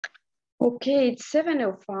Okay, it's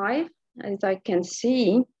 7:05, as I can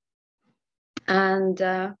see. And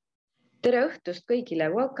tere õhtust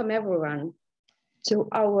kõigile. Welcome everyone to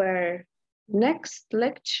our next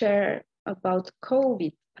lecture about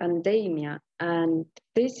COVID pandemic. And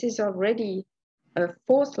this is already a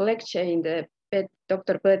fourth lecture in the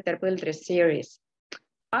Dr. Peeter Põldre series.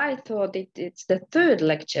 I thought it's the third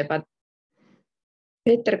lecture, but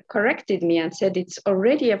Peter corrected me and said it's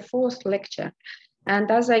already a fourth lecture.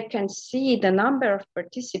 And as I can see, the number of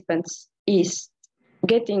participants is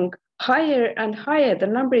getting higher and higher. The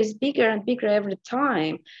number is bigger and bigger every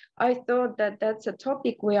time. I thought that that's a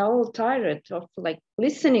topic we are all tired of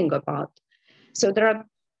listening about. So there are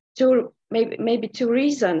maybe two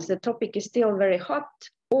reasons. The topic is still very hot,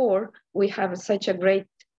 or we have such a great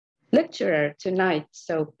lecturer tonight.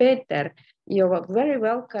 So Peter, you're very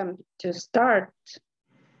welcome to start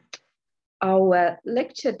our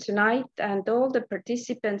lecture tonight, and all the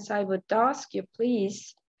participants, I would ask you,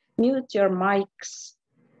 please mute your mics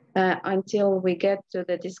until we get to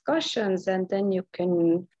the discussions, and then you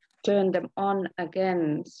can turn them on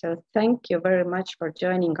again. So thank you very much for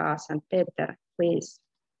joining us. And Peter, please.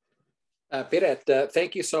 Piret,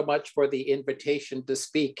 thank you so much for the invitation to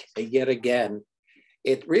speak yet again.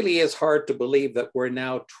 It really is hard to believe that we're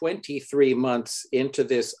now 23 months into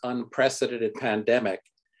this unprecedented pandemic.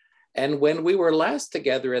 And when we were last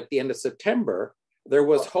together at the end of September, there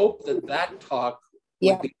was hope that that talk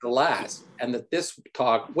would be the last and that this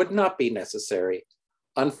talk would not be necessary.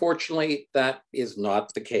 Unfortunately, that is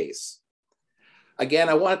not the case. Again,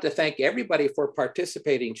 I wanted to thank everybody for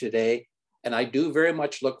participating today. And I do very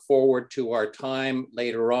much look forward to our time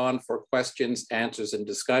later on for questions, answers, and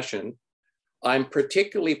discussion. I'm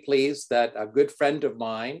particularly pleased that a good friend of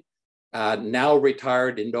mine, now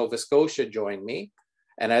retired in Nova Scotia, joined me.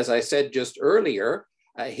 And as I said just earlier,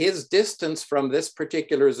 his distance from this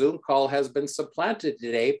particular Zoom call has been supplanted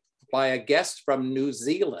today by a guest from New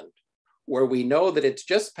Zealand, where we know that it's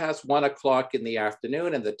just past 1 o'clock in the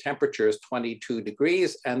afternoon and the temperature is 22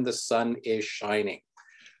 degrees and the sun is shining.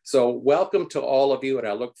 So welcome to all of you, and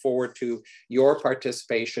I look forward to your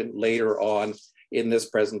participation later on in this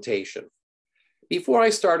presentation. Before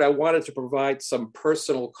I start, I wanted to provide some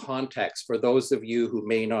personal context for those of you who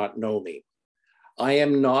may not know me. I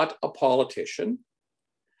am not a politician.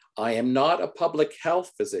 I am not a public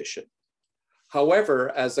health physician.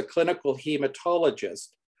 However, as a clinical hematologist,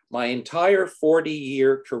 my entire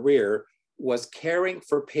 40-year career was caring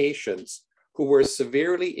for patients who were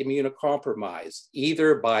severely immunocompromised,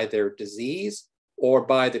 either by their disease or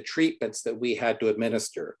by the treatments that we had to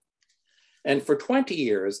administer. And for 20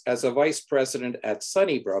 years, as a vice president at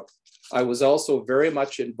Sunnybrook, I was also very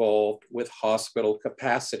much involved with hospital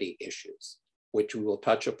capacity issues, which we will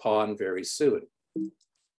touch upon very soon.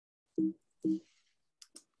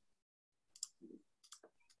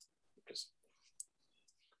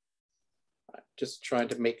 Just trying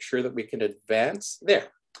to make sure that we can advance. There.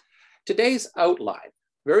 Today's outline.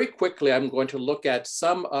 Very quickly, I'm going to look at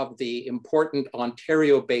some of the important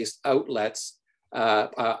Ontario-based outlets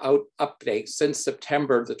updates since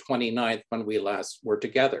September the 29th, when we last were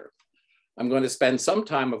together. I'm going to spend some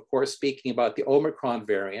time, of course, speaking about the Omicron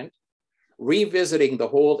variant, revisiting the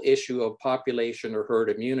whole issue of population or herd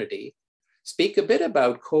immunity, speak a bit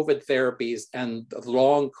about COVID therapies and the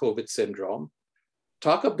long COVID syndrome,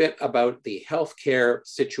 talk a bit about the healthcare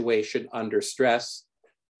situation under stress,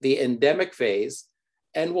 the endemic phase,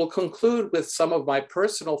 and we'll conclude with some of my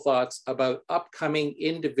personal thoughts about upcoming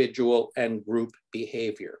individual and group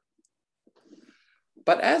behavior.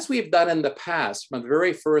 But as we've done in the past, from the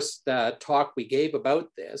very first talk we gave about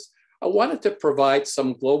this, I wanted to provide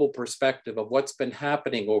some global perspective of what's been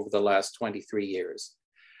happening over the last 23 years.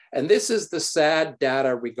 And this is the sad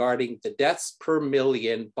data regarding the deaths per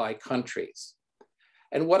million by countries.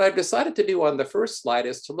 And what I've decided to do on the first slide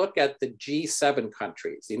is to look at the G7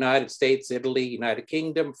 countries, the United States, Italy, United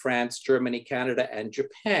Kingdom, France, Germany, Canada, and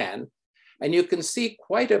Japan. And you can see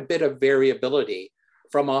quite a bit of variability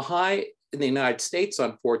from a high in the United States,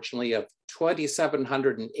 unfortunately, of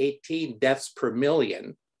 2,718 deaths per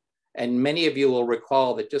million. And many of you will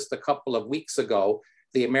recall that just a couple of weeks ago,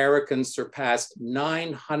 the Americans surpassed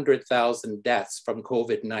 900,000 deaths from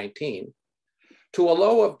COVID-19. To a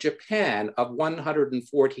low of Japan of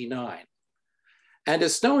 149. And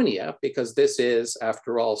Estonia, because this is,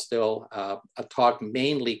 after all, still a talk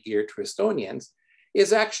mainly geared to Estonians,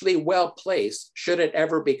 is actually well placed should it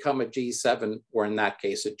ever become a G7, or in that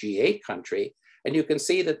case, a G8 country. And you can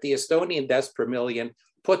see that the Estonian deaths per million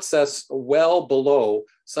puts us well below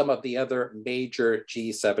some of the other major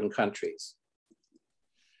G7 countries.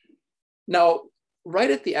 Now,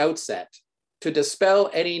 right at the outset, to dispel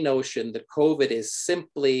any notion that COVID is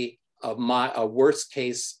simply a worst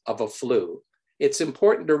case of a flu, it's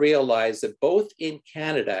important to realize that both in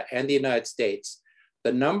Canada and the United States,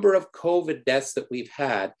 the number of COVID deaths that we've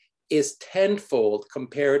had is tenfold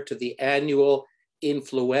compared to the annual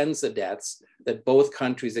influenza deaths that both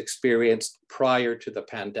countries experienced prior to the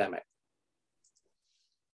pandemic.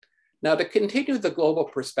 Now, to continue the global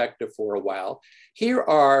perspective for a while, here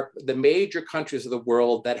are the major countries of the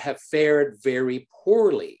world that have fared very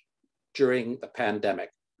poorly during the pandemic.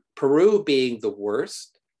 Peru being the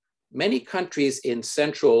worst, many countries in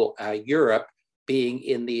Central Europe being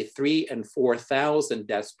in the 3,000 and 4,000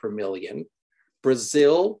 deaths per million,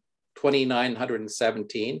 Brazil,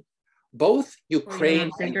 2,917. Both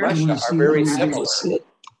Ukraine and Russia are very similar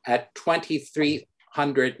at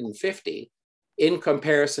 2,350 in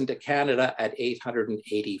comparison to Canada at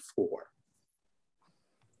 884.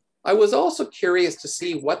 I was also curious to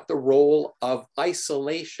see what the role of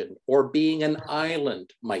isolation or being an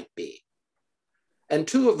island might be. And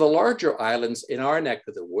two of the larger islands in our neck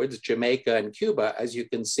of the woods, Jamaica and Cuba, as you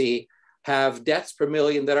can see, have deaths per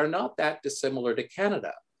million that are not that dissimilar to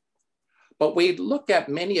Canada. But we look at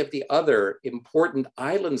many of the other important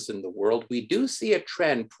islands in the world, we do see a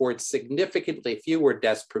trend towards significantly fewer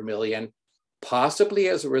deaths per million, possibly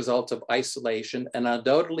as a result of isolation and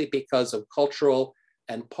undoubtedly because of cultural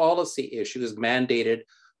and policy issues mandated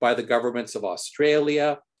by the governments of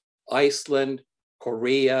Australia, Iceland,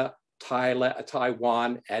 Korea,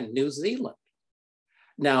 Taiwan, and New Zealand.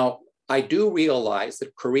 Now, I do realize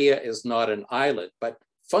that Korea is not an island, but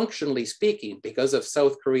functionally speaking, because of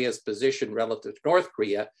South Korea's position relative to North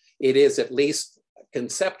Korea, it is at least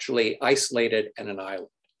conceptually isolated and an island.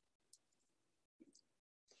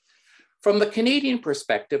 From the Canadian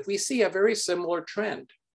perspective, we see a very similar trend.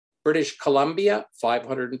 British Columbia,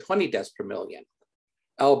 520 deaths per million.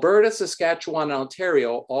 Alberta, Saskatchewan, and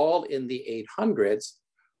Ontario, all in the 800s.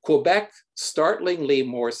 Quebec, startlingly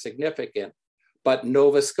more significant, but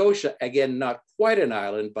Nova Scotia, again, not quite an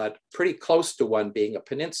island, but pretty close to one being a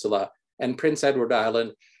peninsula, and Prince Edward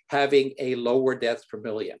Island having a lower deaths per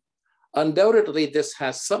million. Undoubtedly, this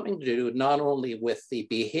has something to do not only with the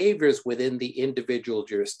behaviors within the individual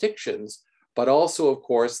jurisdictions, but also, of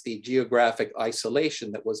course, the geographic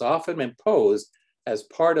isolation that was often imposed as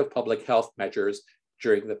part of public health measures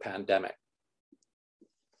during the pandemic.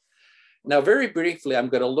 Now, very briefly, I'm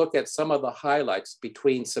going to look at some of the highlights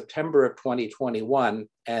between September of 2021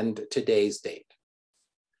 and today's date.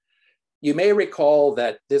 You may recall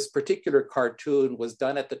that this particular cartoon was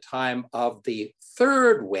done at the time of the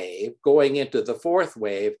third wave going into the fourth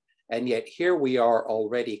wave, and yet here we are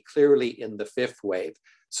already clearly in the fifth wave.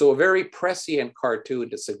 So a very prescient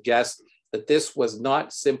cartoon to suggest that this was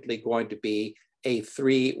not simply going to be a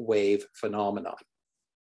three-wave phenomenon.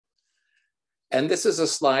 And this is a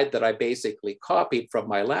slide that I basically copied from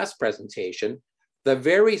my last presentation. The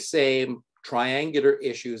very same triangular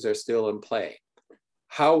issues are still in play.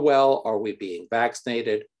 How well are we being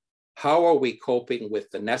vaccinated? How are we coping with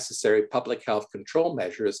the necessary public health control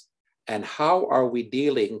measures? And how are we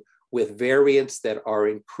dealing with variants that are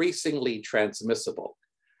increasingly transmissible?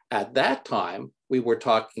 At that time, we were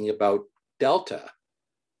talking about Delta.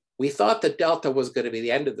 We thought that Delta was going to be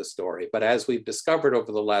the end of the story, but as we've discovered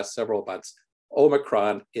over the last several months,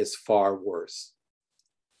 Omicron is far worse.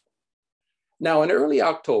 Now, in early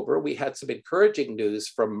October, we had some encouraging news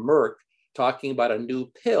from Merck talking about a new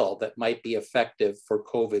pill that might be effective for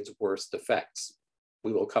COVID's worst effects.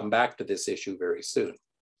 We will come back to this issue very soon.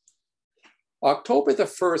 October the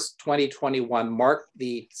 1st, 2021 marked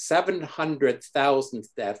the 700,000th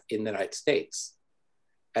death in the United States.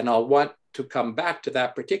 And I'll want to come back to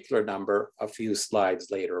that particular number a few slides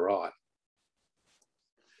later on.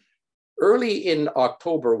 Early in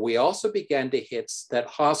October, we also began to hit that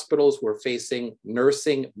hospitals were facing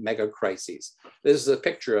nursing mega crises. This is a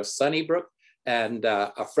picture of Sunnybrook, and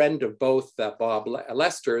a friend of both Bob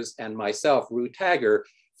Lester's and myself, Rue Tagger,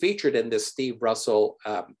 featured in this Steve Russell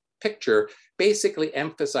picture, basically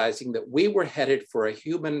emphasizing that we were headed for a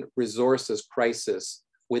human resources crisis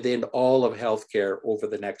within all of healthcare over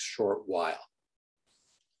the next short while.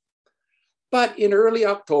 But in early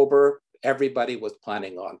October, everybody was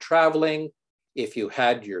planning on traveling. If you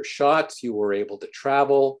had your shots, you were able to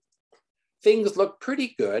travel. Things looked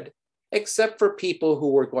pretty good, except for people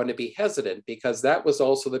who were going to be hesitant, because that was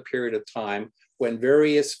also the period of time when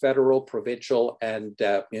various federal, provincial, and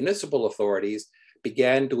municipal authorities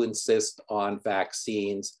began to insist on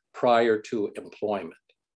vaccines prior to employment.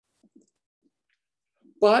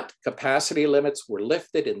 But capacity limits were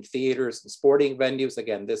lifted in theaters and sporting venues.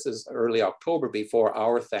 Again, this is early October before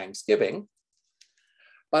our Thanksgiving.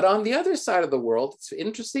 But on the other side of the world, it's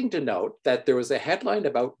interesting to note that there was a headline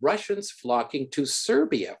about Russians flocking to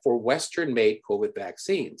Serbia for Western-made COVID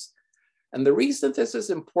vaccines. And the reason this is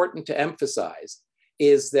important to emphasize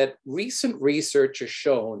is that recent research has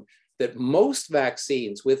shown that most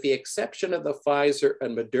vaccines, with the exception of the Pfizer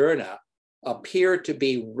and Moderna, appear to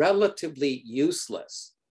be relatively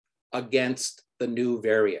useless against the new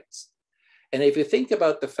variants. And if you think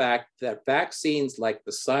about the fact that vaccines like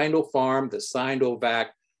the Sinopharm, the Sinovac,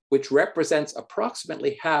 which represents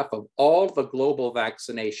approximately half of all the global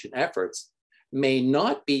vaccination efforts, may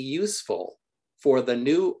not be useful for the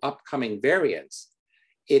new upcoming variants,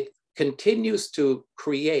 it continues to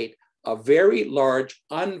create a very large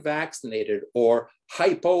unvaccinated or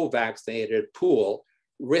hypo-vaccinated pool,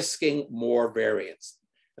 risking more variants.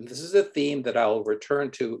 And this is a theme that I'll return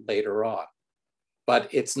to later on. But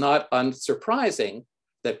it's not unsurprising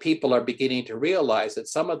that people are beginning to realize that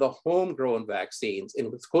some of the homegrown vaccines,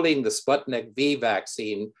 including the Sputnik V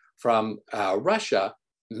vaccine from Russia,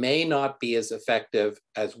 may not be as effective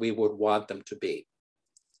as we would want them to be.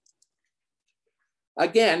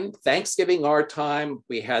 Again, Thanksgiving our time,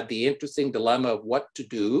 we had the interesting dilemma of what to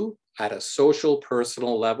do at a social,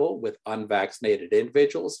 personal level with unvaccinated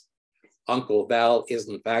individuals. Uncle Val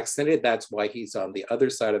isn't vaccinated, that's why he's on the other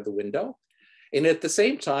side of the window. And at the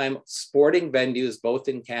same time, sporting venues, both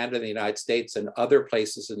in Canada, the United States, and other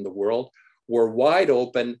places in the world, were wide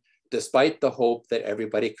open, despite the hope that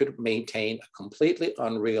everybody could maintain a completely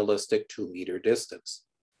unrealistic 2-meter distance.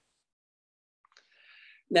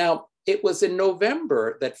 Now, it was in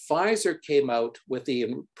November that Pfizer came out with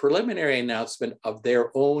the preliminary announcement of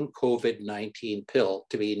their own COVID-19 pill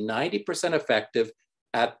to be 90% effective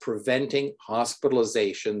at preventing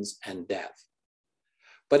hospitalizations and death.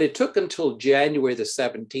 But it took until January the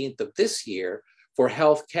 17th of this year for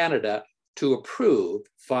Health Canada to approve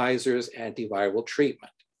Pfizer's antiviral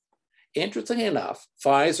treatment. Interestingly enough,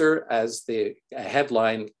 Pfizer, as the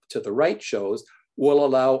headline to the right shows, will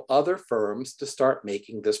allow other firms to start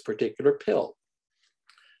making this particular pill.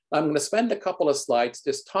 I'm going to spend a couple of slides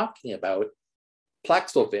just talking about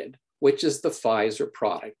Paxlovid, which is the Pfizer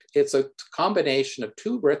product. It's a combination of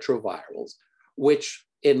 2 retrovirals, which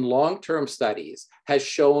in long-term studies has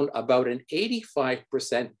shown about an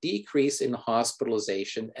 85% decrease in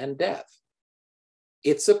hospitalization and death.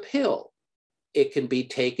 It's a pill. It can be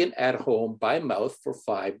taken at home by mouth for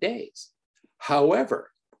 5 days.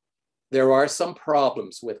 However, there are some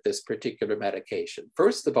problems with this particular medication.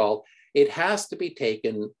 First of all, it has to be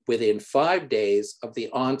taken within 5 days of the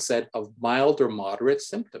onset of mild or moderate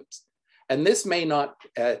symptoms. And this may not,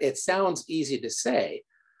 it sounds easy to say,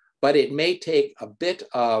 but it may take a bit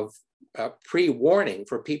of pre-warning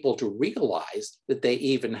for people to realize that they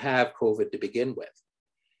even have COVID to begin with.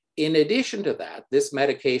 In addition to that, this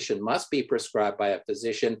medication must be prescribed by a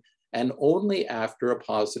physician and only after a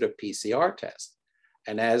positive PCR test.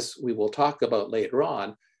 And as we will talk about later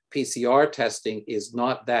on, PCR testing is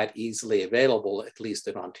not that easily available, at least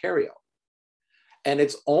in Ontario. And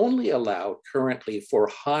it's only allowed currently for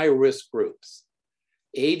high-risk groups,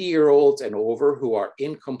 80-year-olds and over who are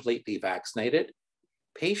incompletely vaccinated,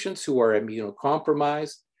 patients who are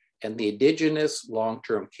immunocompromised, and the Indigenous,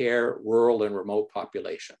 long-term care, rural and remote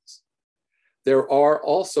populations. There are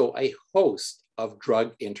also a host of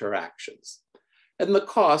drug interactions. And the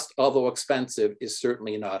cost, although expensive, is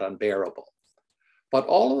certainly not unbearable. But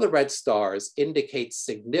all of the red stars indicate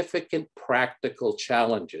significant practical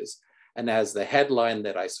challenges. And as the headline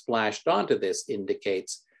that I splashed onto this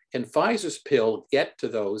indicates, can Pfizer's pill get to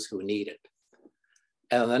those who need it?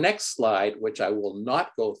 And on the next slide, which I will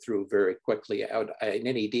not go through very quickly out in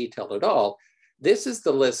any detail at all, this is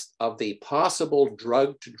the list of the possible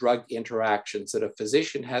drug-to-drug interactions that a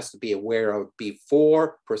physician has to be aware of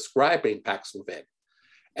before prescribing Paxlovid.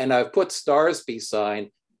 And I've put stars beside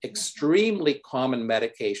extremely common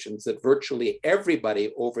medications that virtually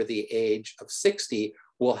everybody over the age of 60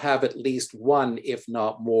 will have at least one, if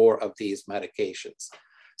not more, of these medications.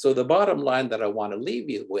 So the bottom line that I want to leave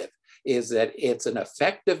you with is that it's an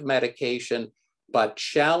effective medication, but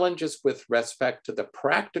challenges with respect to the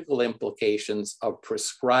practical implications of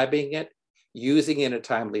prescribing it, using it in a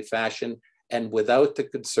timely fashion, and without the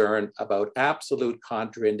concern about absolute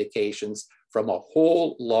contraindications from a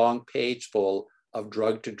whole long page full of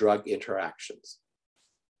drug-to-drug interactions.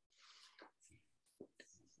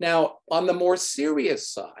 Now, on the more serious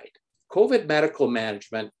side, COVID medical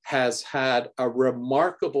management has had a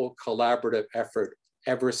remarkable collaborative effort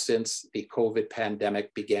ever since the COVID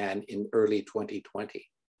pandemic began in early 2020.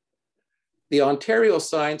 The Ontario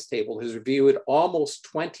Science Table has reviewed almost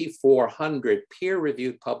 2,400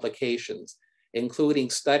 peer-reviewed publications including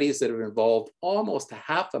studies that have involved almost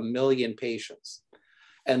 500,000 patients.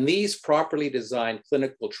 And these properly designed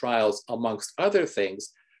clinical trials, amongst other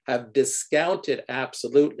things, have discounted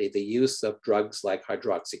absolutely the use of drugs like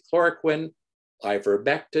hydroxychloroquine,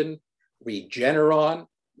 ivermectin, Regeneron,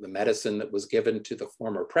 the medicine that was given to the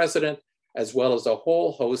former president, as well as a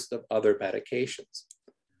whole host of other medications.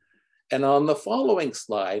 And on the following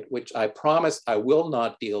slide, which I promise I will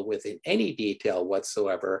not deal with in any detail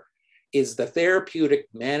whatsoever, is the therapeutic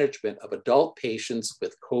management of adult patients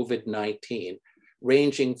with COVID-19,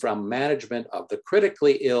 ranging from management of the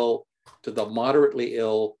critically ill to the moderately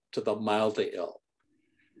ill to the mildly ill.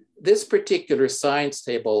 This particular science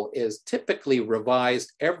table is typically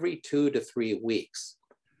revised every 2 to 3 weeks.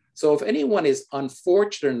 So if anyone is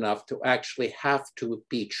unfortunate enough to actually have to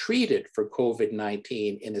be treated for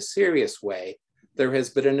COVID-19 in a serious way, there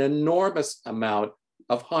has been an enormous amount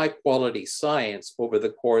of high quality science over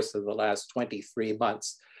the course of the last 23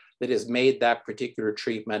 months that has made that particular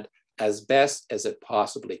treatment as best as it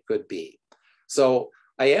possibly could be. So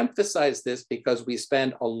I emphasize this because we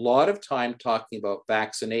spend a lot of time talking about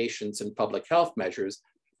vaccinations and public health measures,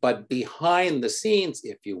 but behind the scenes,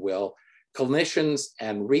 if you will, clinicians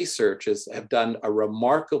and researchers have done a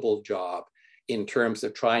remarkable job in terms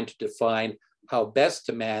of trying to define how best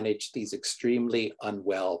to manage these extremely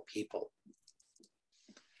unwell people.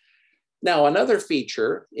 Now, another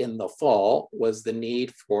feature in the fall was the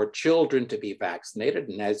need for children to be vaccinated.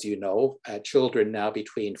 And as you know, children now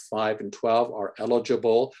between 5 and 12 are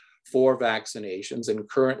eligible for vaccinations. And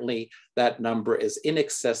currently that number is in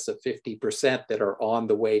excess of 50% that are on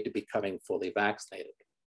the way to becoming fully vaccinated.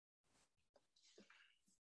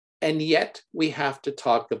 And yet we have to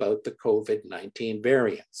talk about the COVID-19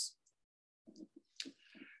 variants.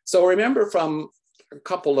 So remember from a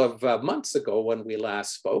couple of months ago when we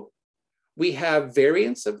last spoke, we have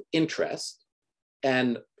variants of interest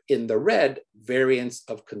and in the red, variants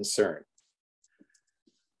of concern.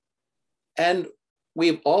 And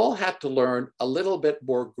we've all had to learn a little bit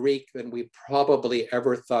more Greek than we probably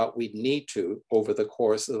ever thought we'd need to over the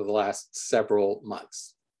course of the last several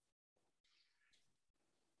months.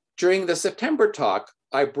 During the September talk,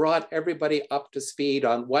 I brought everybody up to speed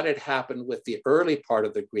on what had happened with the early part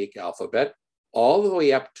of the Greek alphabet, all the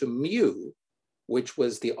way up to mu, which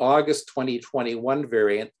was the August 2021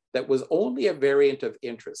 variant that was only a variant of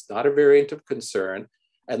interest, not a variant of concern,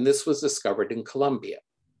 and this was discovered in Colombia.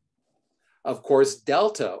 Of course,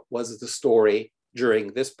 Delta was the story during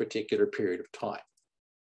this particular period of time.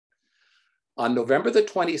 On November the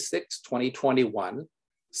 26th, 2021,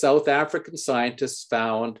 South African scientists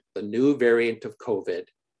found the new variant of COVID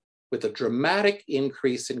with a dramatic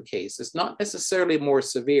increase in cases, not necessarily more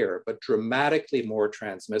severe, but dramatically more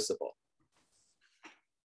transmissible.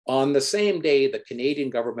 On the same day, the Canadian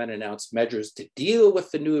government announced measures to deal with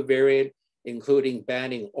the new variant, including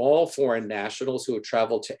banning all foreign nationals who have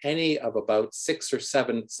traveled to any of about 6 or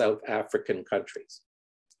 7 South African countries.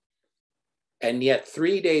 And yet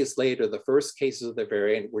 3 days later, the first cases of the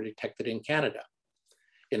variant were detected in Canada,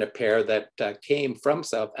 in a pair that came from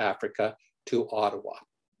South Africa to Ottawa.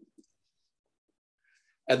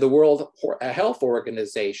 And the World Health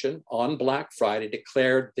Organization on Black Friday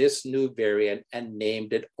declared this new variant and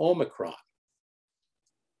named it Omicron.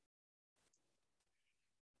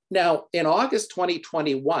 Now, in August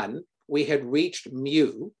 2021, we had reached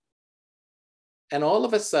mu, and all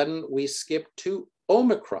of a sudden we skipped to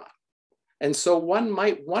Omicron. And so one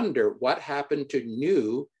might wonder what happened to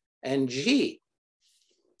nu and G.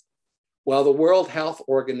 Well, the World Health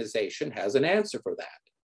Organization has an answer for that.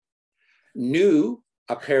 Nu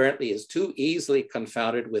apparently is too easily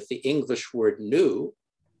confounded with the English word new,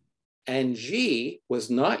 and G was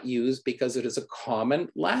not used because it is a common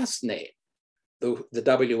last name, the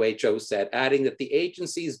WHO said, adding that the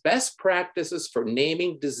agency's best practices for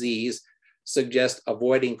naming disease suggest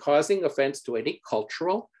avoiding causing offense to any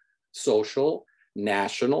cultural, social,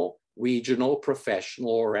 national, regional,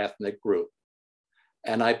 professional, or ethnic group.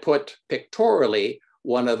 And I put pictorially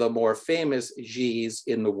one of the more famous G's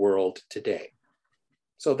in the world today.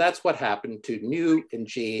 So that's what happened to nu and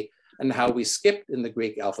G and how we skipped in the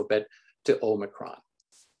Greek alphabet to Omicron.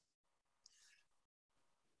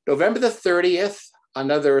 November the 30th,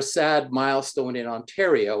 another sad milestone in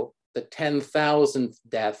Ontario, the 10,000th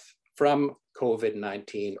death from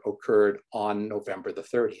COVID-19 occurred on November the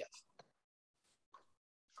 30th.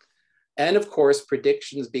 And of course,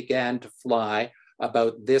 predictions began to fly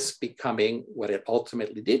about this becoming what it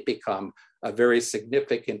ultimately did become, a very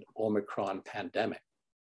significant Omicron pandemic.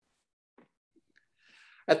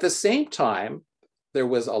 At the same time, there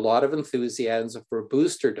was a lot of enthusiasm for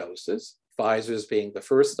booster doses, Pfizer's being the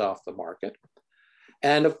first off the market.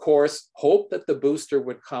 And of course, hope that the booster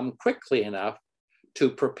would come quickly enough to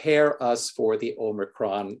prepare us for the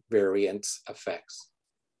Omicron variant's effects.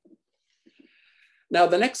 Now,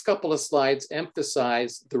 the next couple of slides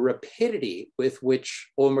emphasize the rapidity with which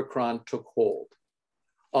Omicron took hold.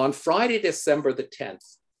 On Friday, December the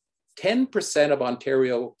 10th, 10% of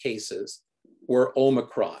Ontario cases were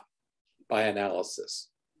Omicron by analysis.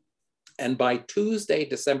 And by Tuesday,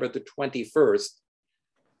 December the 21st,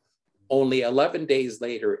 only 11 days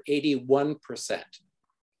later, 81%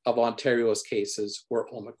 of Ontario's cases were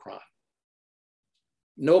Omicron.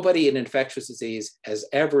 Nobody in infectious disease has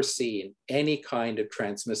ever seen any kind of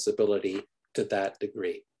transmissibility to that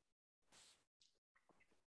degree.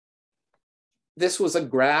 This was a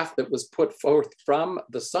graph that was put forth from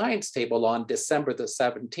the science table on December the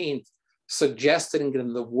 17th, suggesting that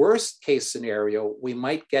in the worst case scenario, we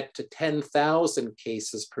might get to 10,000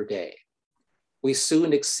 cases per day. We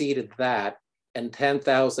soon exceeded that, and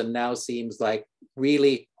 10,000 now seems like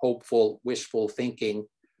really hopeful, wishful thinking.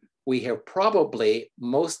 We have probably,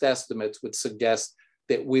 most estimates would suggest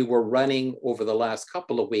that we were running over the last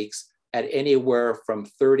couple of weeks at anywhere from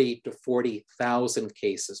 30 to 40,000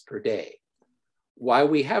 cases per day. Why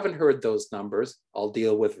we haven't heard those numbers, I'll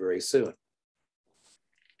deal with very soon.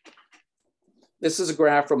 This is a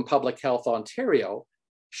graph from Public Health Ontario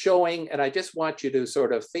showing, and I just want you to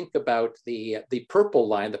sort of think about the purple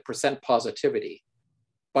line, the percent positivity.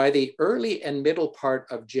 By the early and middle part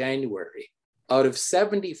of January, out of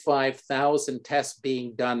 75,000 tests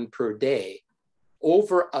being done per day,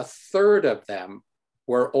 over a third of them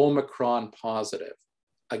were Omicron positive.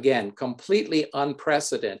 Again, completely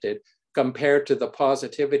unprecedented compared to the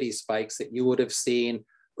positivity spikes that you would have seen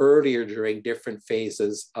earlier during different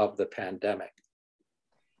phases of the pandemic.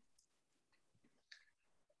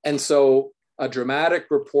 And so a dramatic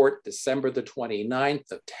report, December the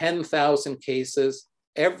 29th, of 10,000 cases.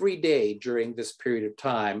 Every day during this period of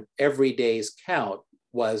time, every day's count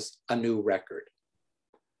was a new record.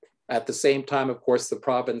 At the same time, of course, the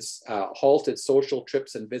province halted social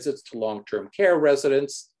trips and visits to long-term care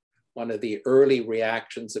residents, one of the early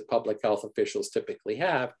reactions that public health officials typically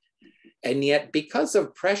have. And yet, because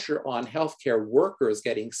of pressure on healthcare workers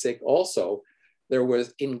getting sick also, there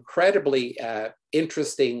was incredibly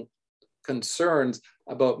interesting concerns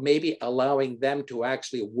about maybe allowing them to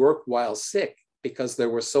actually work while sick because there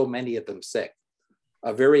were so many of them sick.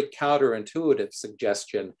 A very counterintuitive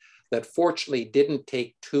suggestion that fortunately didn't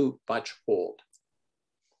take too much hold.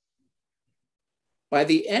 By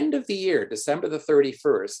the end of the year, December the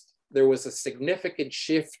 31st, there was a significant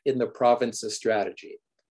shift in the province's strategy.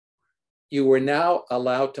 You were now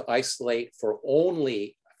allowed to isolate for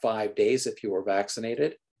only 5 days if you were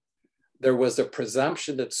vaccinated. There was a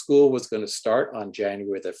presumption that school was going to start on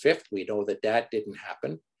January the 5th. We know that that didn't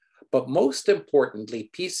happen. But most importantly,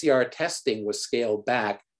 PCR testing was scaled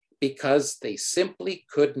back because they simply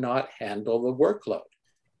could not handle the workload.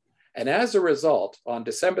 And as a result, on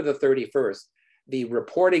December the 31st, the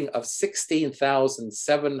reporting of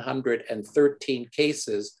 16,713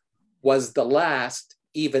 cases was the last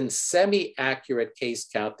even semi-accurate case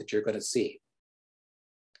count that you're going to see.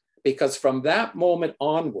 Because from that moment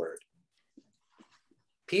onward,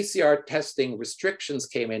 PCR testing restrictions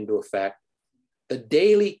came into effect. The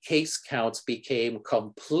daily case counts became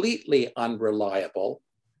completely unreliable.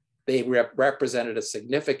 They represented a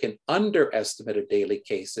significant underestimate of daily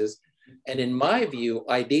cases. And in my view,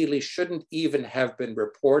 ideally shouldn't even have been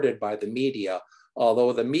reported by the media,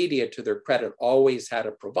 although the media, to their credit, always had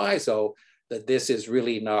a proviso that this is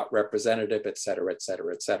really not representative, et cetera, et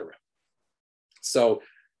cetera, et cetera. So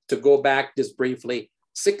to go back just briefly,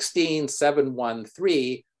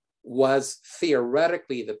 16,713 was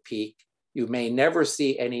theoretically the peak. You may never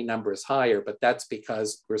see any numbers higher, but that's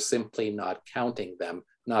because we're simply not counting them,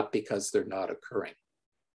 not because they're not occurring.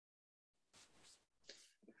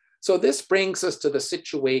 So this brings us to the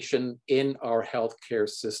situation in our healthcare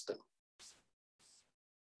system.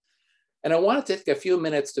 And I want to take a few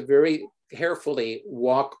minutes to very carefully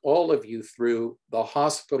walk all of you through the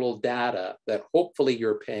hospital data that hopefully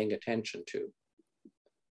you're paying attention to.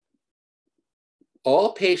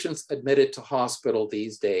 All patients admitted to hospital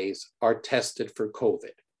these days are tested for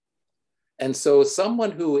COVID. And so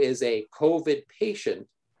someone who is a COVID patient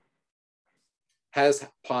has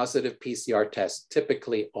positive PCR tests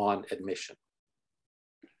typically on admission.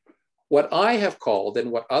 What I have called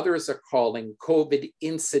and what others are calling COVID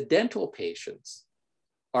incidental patients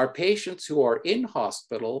are patients who are in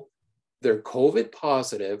hospital, they're COVID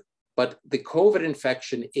positive, but the COVID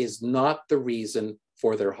infection is not the reason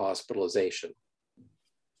for their hospitalization.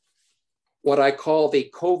 What I call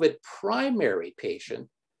the COVID primary patient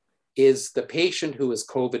is the patient who is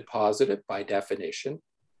COVID positive by definition,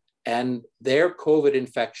 and their COVID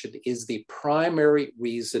infection is the primary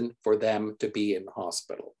reason for them to be in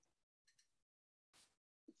hospital.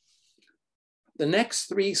 The next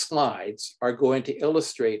 3 slides are going to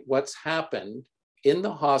illustrate what's happened in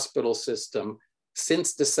the hospital system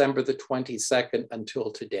since December the 22nd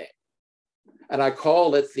until today. And I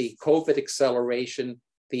call it the COVID acceleration,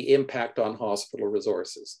 the impact on hospital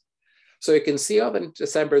resources. So you can see on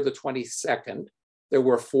December the 22nd, there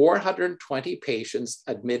were 420 patients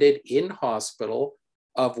admitted in hospital,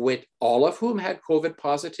 of which all of whom had COVID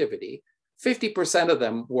positivity. 50% of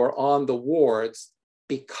them were on the wards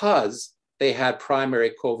because they had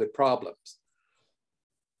primary COVID problems.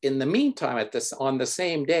 In the meantime, on the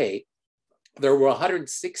same day, there were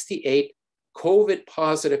 168 COVID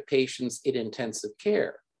positive patients in intensive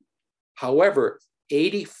care. However,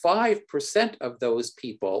 85% of those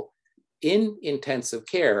people in intensive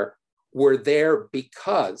care were there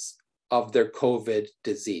because of their COVID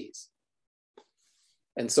disease.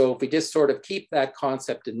 And so if we just sort of keep that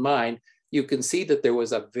concept in mind, you can see that there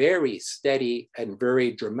was a very steady and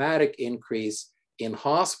very dramatic increase in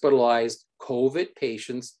hospitalized COVID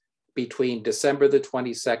patients between December the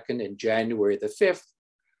 22nd and January the 5th,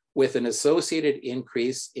 with an associated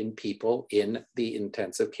increase in people in the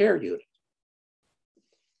intensive care unit.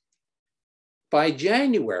 By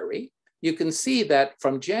January, you can see that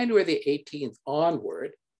from January the 18th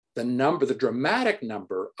onward, the dramatic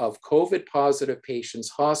number of COVID positive patients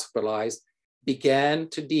hospitalized began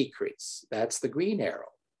to decrease. That's the green arrow.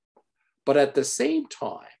 But at the same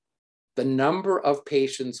time, the number of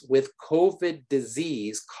patients with COVID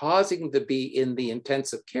disease causing to be in the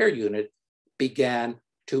intensive care unit began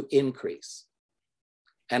to increase.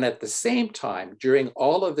 And at the same time, during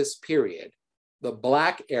all of this period, the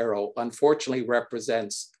black arrow unfortunately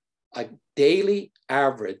represents a daily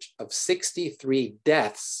average of 63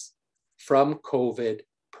 deaths from COVID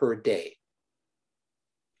per day.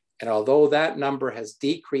 And although that number has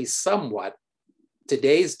decreased somewhat,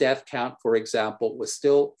 today's death count, for example, was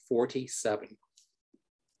still 47.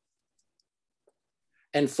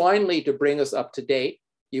 And finally, to bring us up to date,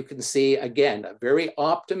 you can see, again, a very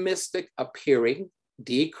optimistic appearing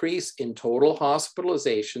decrease in total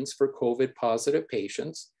hospitalizations for COVID positive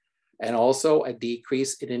patients, and also a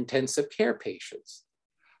decrease in intensive care patients.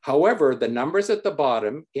 However, the numbers at the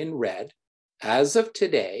bottom in red, as of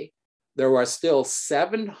today, there are still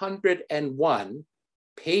 701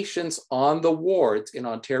 patients on the wards in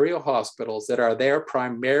Ontario hospitals that are there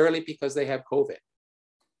primarily because they have COVID.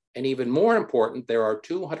 And even more important, there are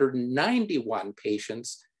 291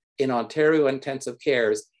 patients in Ontario intensive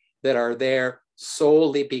cares that are there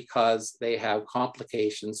solely because they have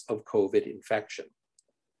complications of COVID infection.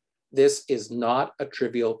 This is not a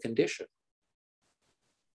trivial condition.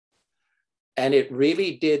 And it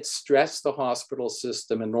really did stress the hospital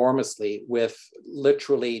system enormously with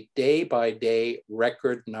literally day by day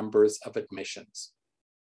record numbers of admissions.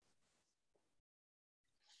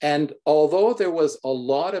 And although there was a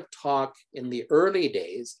lot of talk in the early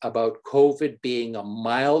days about COVID being a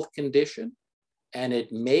mild condition, and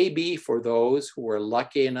it may be for those who were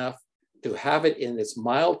lucky enough to have it in its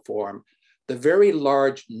mild form, the very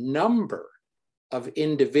large number of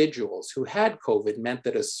individuals who had COVID meant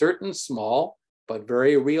that a certain small but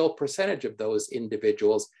very real percentage of those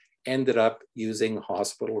individuals ended up using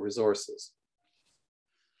hospital resources.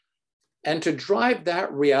 And to drive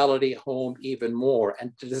that reality home even more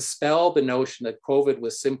and to dispel the notion that COVID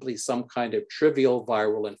was simply some kind of trivial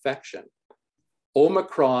viral infection,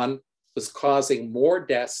 Omicron was causing more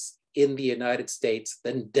deaths in the United States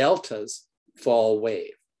than Delta's fall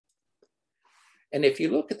wave. And if you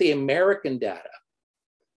look at the American data,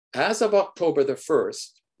 as of October the 1st,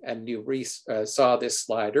 and you saw this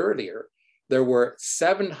slide earlier, there were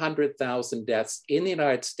 700,000 deaths in the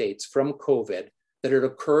United States from COVID that had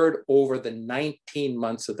occurred over the 19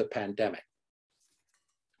 months of the pandemic.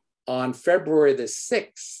 On February the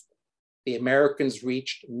 6th, the Americans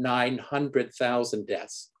reached 900,000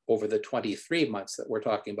 deaths over the 23 months that we're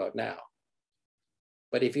talking about now.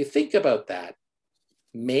 But if you think about that,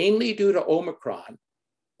 mainly due to Omicron,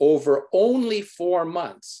 over only 4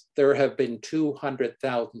 months, there have been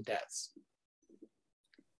 200,000 deaths.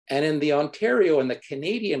 And in the Ontario and the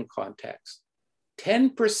Canadian context,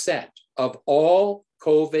 10% of all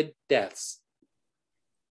COVID deaths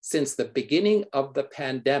since the beginning of the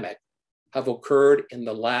pandemic have occurred in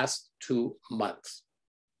the last 2 months.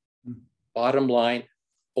 Bottom line,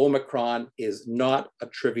 Omicron is not a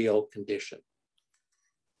trivial condition.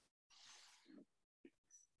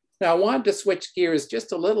 Now, I wanted to switch gears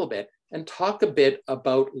just a little bit and talk a bit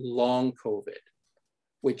about long COVID.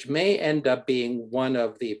 which may end up being one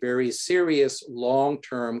of the very serious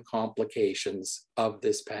long-term complications of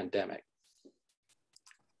this pandemic.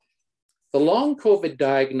 The long COVID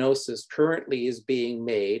diagnosis currently is being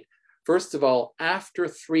made, first of all, after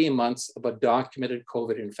 3 months of a documented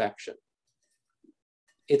COVID infection.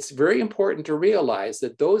 It's very important to realize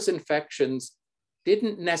that those infections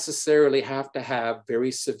didn't necessarily have to have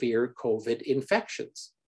very severe COVID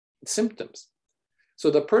infections, symptoms. So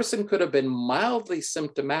the person could have been mildly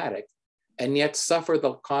symptomatic and yet suffer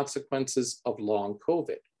the consequences of long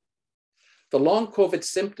COVID. The long COVID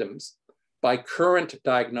symptoms, by current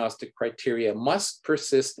diagnostic criteria, must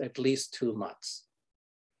persist at least 2 months.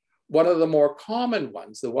 One of the more common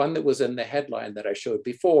ones, the one that was in the headline that I showed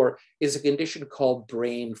before, is a condition called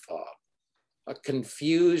brain fog, a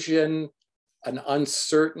confusion, an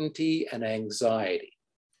uncertainty, and anxiety.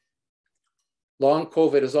 Long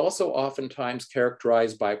COVID is also oftentimes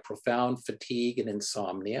characterized by profound fatigue and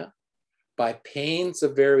insomnia, by pains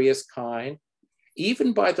of various kinds,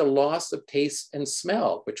 even by the loss of taste and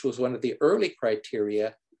smell, which was one of the early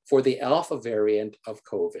criteria for the Alpha variant of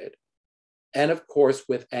COVID, and of course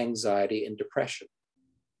with anxiety and depression.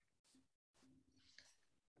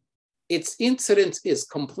 Its incidence is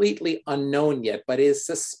completely unknown yet, but is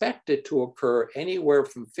suspected to occur anywhere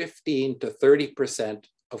from 15 to 30%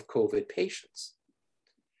 of COVID patients.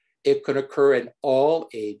 It can occur in all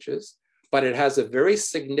ages, but it has a very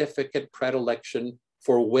significant predilection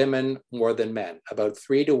for women more than men, about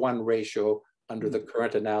 3-to-1 ratio under the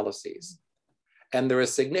current analyses. And there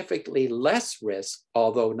is significantly less risk,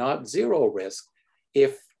 although not zero risk,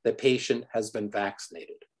 if the patient has been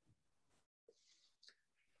vaccinated.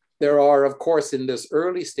 There are, of course, in this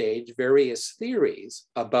early stage, various theories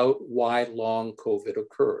about why long COVID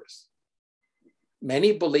occurs.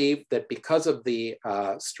 Many believe that because of the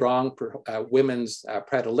strong women's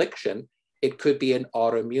predilection, it could be an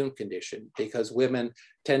autoimmune condition because women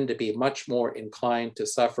tend to be much more inclined to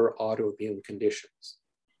suffer autoimmune conditions.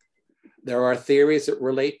 There are theories that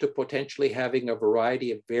relate to potentially having a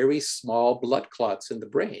variety of very small blood clots in the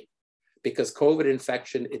brain because COVID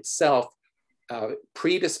infection itself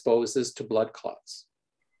predisposes to blood clots.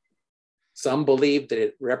 Some believe that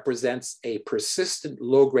it represents a persistent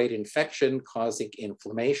low-grade infection causing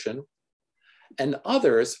inflammation. And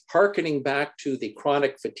others, hearkening back to the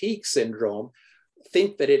chronic fatigue syndrome,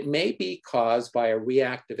 think that it may be caused by a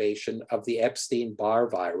reactivation of the Epstein-Barr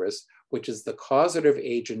virus, which is the causative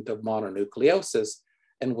agent of mononucleosis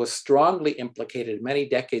and was strongly implicated many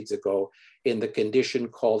decades ago in the condition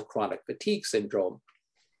called chronic fatigue syndrome,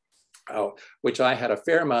 which I had a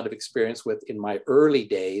fair amount of experience with in my early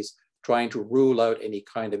days, trying to rule out any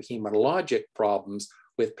kind of hematologic problems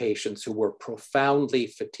with patients who were profoundly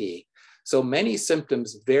fatigued. So many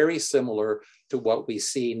symptoms very similar to what we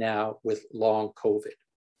see now with long COVID.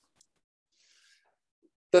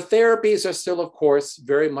 The therapies are still, of course,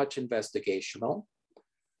 very much investigational.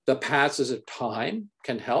 The passage of time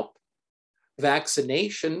can help.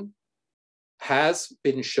 Vaccination has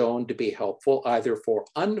been shown to be helpful either for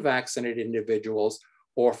unvaccinated individuals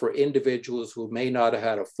or for individuals who may not have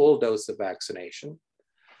had a full dose of vaccination.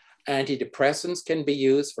 Antidepressants can be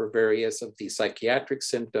used for various of the psychiatric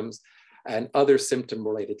symptoms and other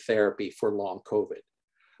symptom-related therapy for long COVID.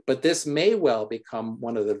 But this may well become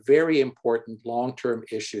one of the very important long-term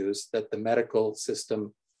issues that the medical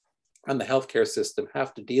system and the healthcare system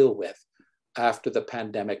have to deal with after the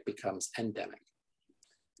pandemic becomes endemic.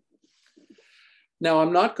 Now,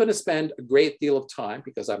 I'm not going to spend a great deal of time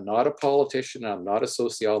because I'm not a politician, I'm not a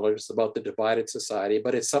sociologist about the divided society,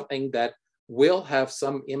 but it's something that will have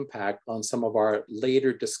some impact on some of our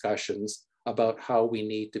later discussions about how we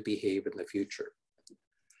need to behave in the future.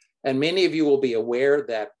 And many of you will be aware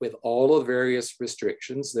that with all of the various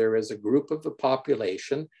restrictions, there is a group of the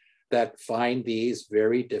population that find these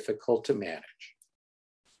very difficult to manage.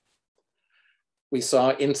 We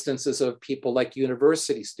saw instances of people like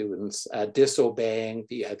university students disobeying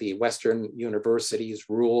the Western universities'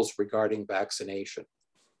 rules regarding vaccination.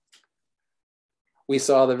 We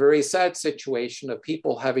saw the very sad situation of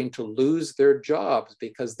people having to lose their jobs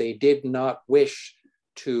because they did not wish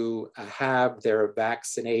to have their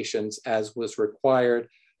vaccinations as was required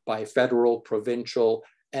by federal, provincial,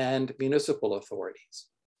 and municipal authorities.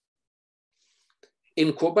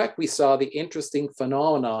 In Quebec, we saw the interesting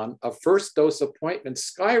phenomenon of first dose appointments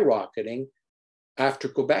skyrocketing after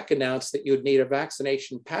Quebec announced that you'd need a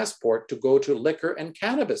vaccination passport to go to liquor and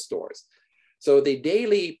cannabis stores. So the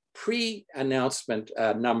daily pre-announcement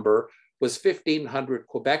number was 1,500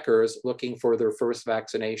 Quebecers looking for their first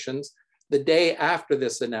vaccinations. The day after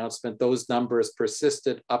this announcement, those numbers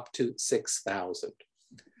persisted up to 6,000.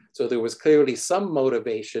 So there was clearly some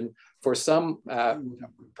motivation for some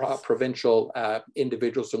provincial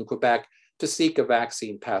individuals from Quebec to seek a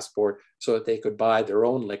vaccine passport so that they could buy their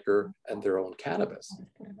own liquor and their own cannabis.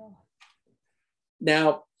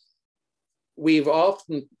 Now, we've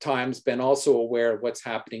oftentimes been also aware of what's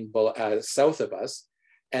happening south of us,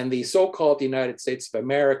 and the so-called United States of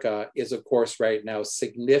America is, of course, right now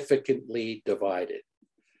significantly divided.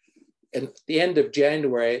 And at the end of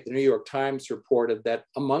January, the New York Times reported that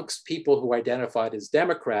amongst people who identified as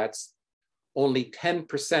Democrats, only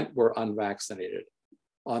 10% were unvaccinated.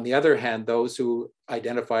 On the other hand, those who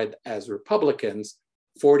identified as Republicans,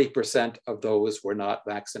 40% of those were not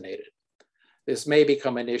vaccinated. This may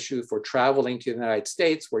become an issue for traveling to the United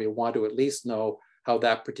States, where you want to at least know how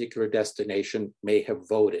that particular destination may have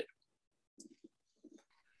voted.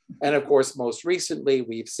 And of course, most recently,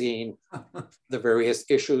 we've seen the various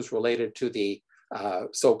issues related to the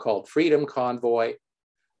so-called Freedom Convoy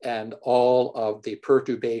and all of the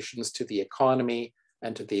perturbations to the economy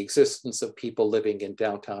and to the existence of people living in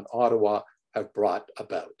downtown Ottawa have brought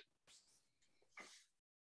about.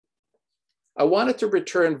 I wanted to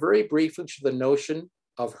return very briefly to the notion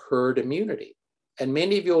of herd immunity. And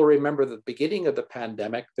many of you will remember the beginning of the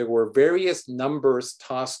pandemic, there were various numbers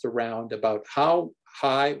tossed around about how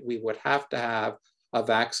high we would have to have a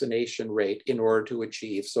vaccination rate in order to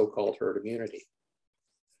achieve so-called herd immunity.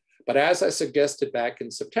 But as I suggested back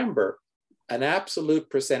in September, an absolute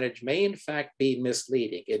percentage may in fact be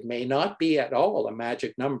misleading. It may not be at all a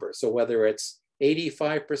magic number. So whether it's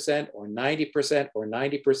 85% or 90% or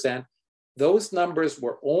 90%, those numbers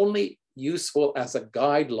were only useful as a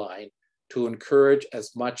guideline to encourage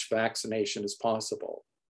as much vaccination as possible.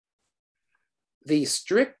 The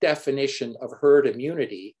strict definition of herd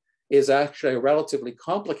immunity is actually a relatively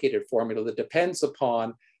complicated formula that depends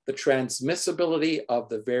upon the transmissibility of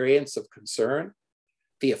the variants of concern,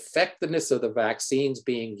 the effectiveness of the vaccines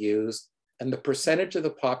being used, and the percentage of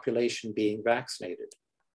the population being vaccinated.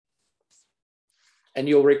 And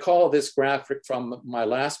you'll recall this graphic from my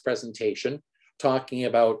last presentation, talking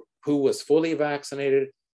about who was fully vaccinated,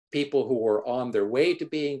 people who were on their way to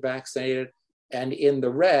being vaccinated, and in the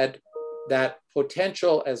red, that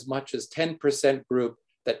potential as much as 10% group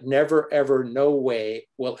that never, ever, no way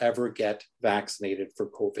will ever get vaccinated for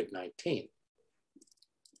COVID-19.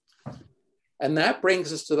 And that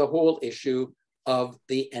brings us to the whole issue of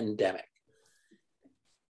the endemic.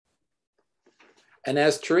 And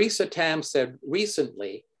as Theresa Tam said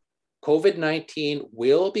recently, COVID-19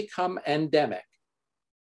 will become endemic.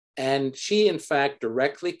 And she, in fact,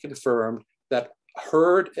 directly confirmed that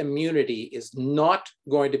herd immunity is not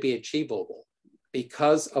going to be achievable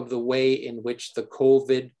because of the way in which the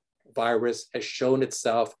COVID virus has shown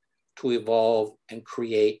itself to evolve and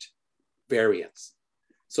create variants.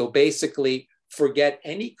 So basically, forget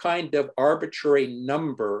any kind of arbitrary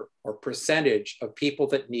number or percentage of people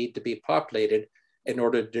that need to be populated in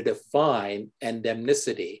order to define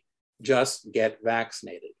endemicity. Just get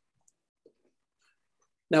vaccinated.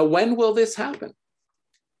 Now, when will this happen?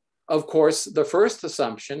 Of course, the first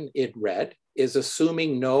assumption it read is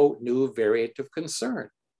assuming no new variant of concern.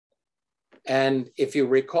 And if you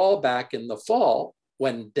recall back in the fall,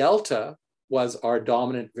 when Delta was our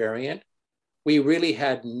dominant variant, we really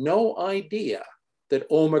had no idea that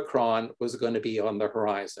Omicron was going to be on the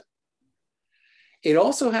horizon. It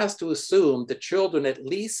also has to assume that children, at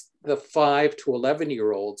least the 5 to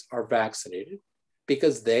 11-year-olds, are vaccinated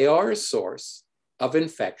because they are a source of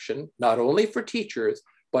infection, not only for teachers,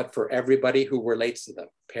 but for everybody who relates to them,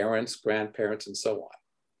 parents, grandparents, and so on.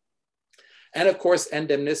 And of course,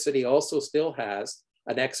 endemicity also still has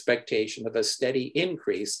an expectation of a steady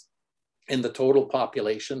increase in the total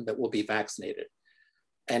population that will be vaccinated.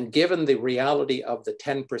 And given the reality of the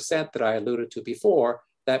 10% that I alluded to before,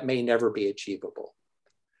 that may never be achievable.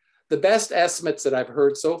 The best estimates that I've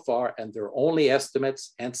heard so far, and they're only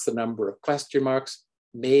estimates, hence the number of question marks,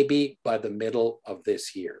 maybe by the middle of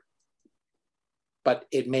this year. But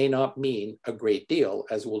it may not mean a great deal,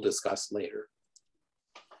 as we'll discuss later.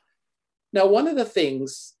 Now, one of the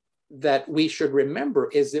things that we should remember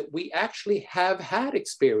is that we actually have had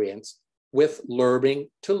experience with learning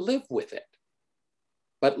to live with it.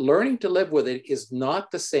 But learning to live with it is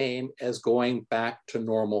not the same as going back to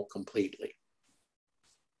normal completely.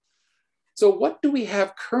 So what do we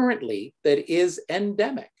have currently that is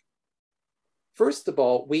endemic? First of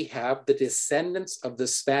all, we have the descendants of the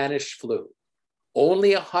Spanish flu.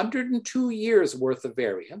 Only 102 years worth of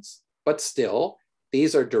variants, but still,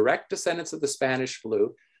 these are direct descendants of the Spanish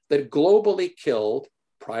flu that globally killed,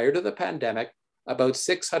 prior to the pandemic, about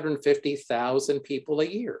 650,000 people a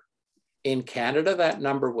year. In Canada, that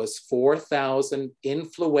number was 4,000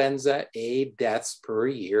 influenza A deaths per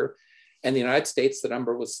year. And the United States, the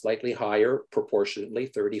number was slightly higher, proportionately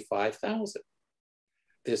 35,000.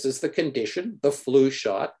 This is the condition, the flu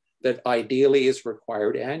shot, that ideally is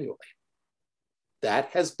required annually.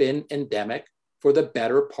 That has been endemic for the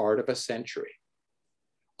better part of a century.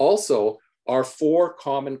 Also, our 4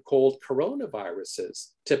 common cold coronaviruses,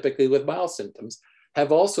 typically with mild symptoms,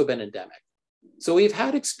 have also been endemic. So we've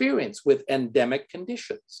had experience with endemic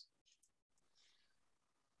conditions.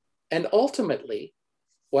 And ultimately,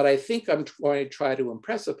 what I think I'm going to try to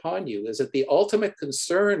impress upon you is that the ultimate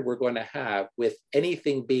concern we're going to have with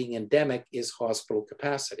anything being endemic is hospital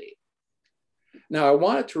capacity. Now, I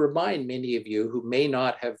wanted to remind many of you who may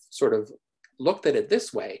not have sort of looked at it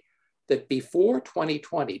this way, that before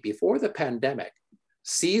 2020, before the pandemic,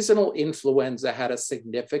 seasonal influenza had a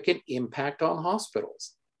significant impact on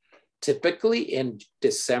hospitals. Typically in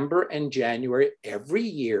December and January every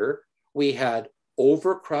year, we had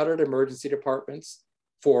overcrowded emergency departments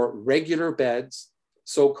for regular beds,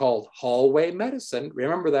 so-called hallway medicine.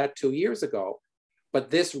 Remember that 2 years ago,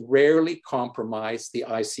 but this rarely compromised the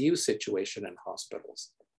ICU situation in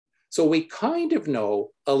hospitals. So we kind of know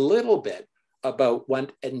a little bit about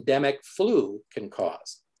what endemic flu can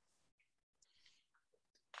cause.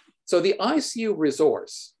 So the ICU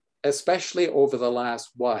resource, especially over the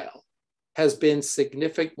last while, has been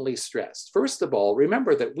significantly stressed. First of all,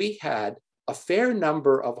 remember that we had a fair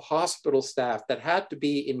number of hospital staff that had to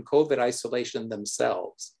be in COVID isolation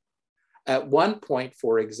themselves. At one point,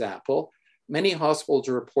 for example, many hospitals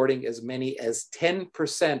are reporting as many as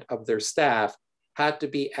 10% of their staff had to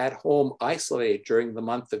be at home isolated during the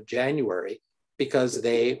month of January because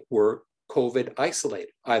they were COVID isolated,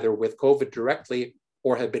 either with COVID directly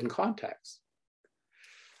or had been contacts.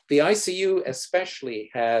 The ICU especially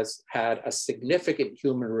has had a significant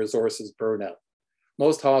human resources burnout.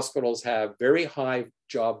 Most hospitals have very high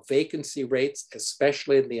job vacancy rates,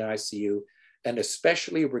 especially in the ICU, and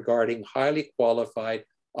especially regarding highly qualified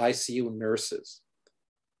ICU nurses.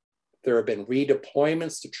 There have been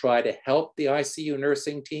redeployments to try to help the ICU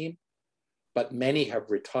nursing team, but many have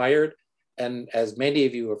retired. And as many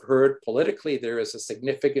of you have heard, politically, there is a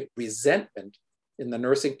significant resentment in the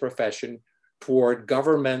nursing profession toward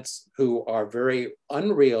governments who are very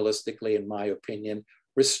unrealistically, in my opinion,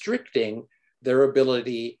 restricting their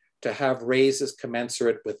ability to have raises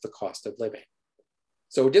commensurate with the cost of living.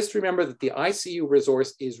 So just remember that the ICU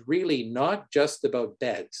resource is really not just about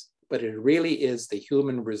beds, but it really is the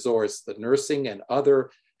human resource, the nursing and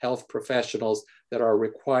other health professionals that are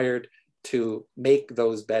required to make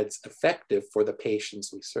those beds effective for the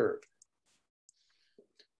patients we serve.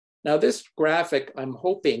 Now, this graphic, I'm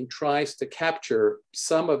hoping, tries to capture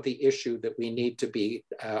some of the issue that we need to be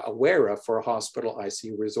aware of for hospital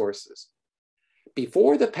ICU resources.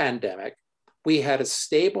 Before the pandemic, we had a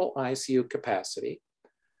stable ICU capacity.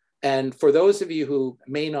 And for those of you who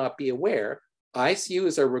may not be aware,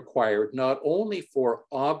 ICUs are required not only for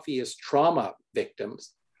obvious trauma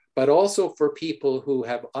victims, but also for people who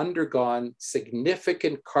have undergone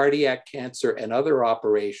significant cardiac cancer and other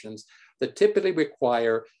operations that typically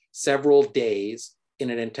require several days in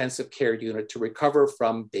an intensive care unit to recover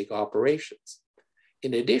from big operations.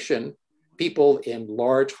 In addition, people in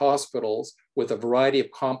large hospitals with a variety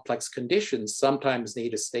of complex conditions sometimes need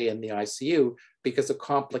to stay in the ICU because of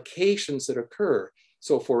complications that occur.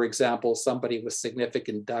 So for example, somebody with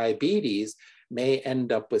significant diabetes may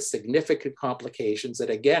end up with significant complications that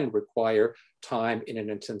again require time in an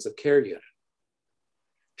intensive care unit.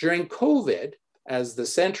 During COVID, as the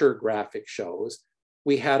center graphic shows,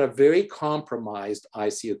 we had a very compromised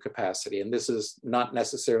ICU capacity. And this is not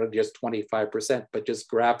necessarily just 25%, but just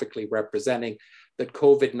graphically representing that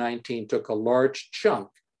COVID-19 took a large chunk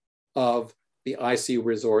of the ICU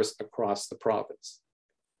resource across the province.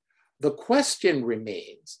 The question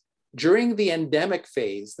remains, during the endemic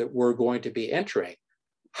phase that we're going to be entering,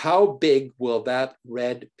 how big will that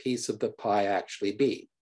red piece of the pie actually be?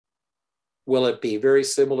 Will it be very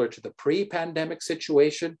similar to the pre-pandemic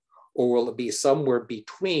situation, or will it be somewhere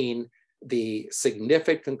between the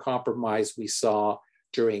significant compromise we saw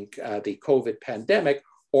during the COVID pandemic,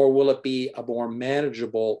 or will it be a more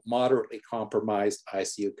manageable, moderately compromised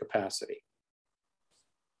ICU capacity?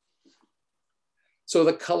 So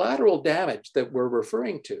the collateral damage that we're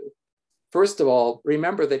referring to, first of all,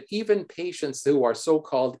 remember that even patients who are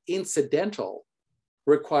so-called incidental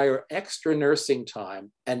require extra nursing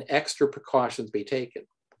time and extra precautions be taken.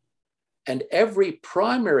 And every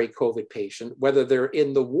primary COVID patient, whether they're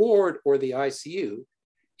in the ward or the ICU,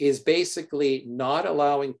 is basically not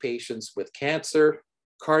allowing patients with cancer,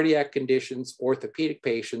 cardiac conditions, orthopedic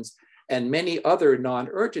patients, and many other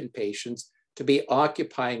non-urgent patients to be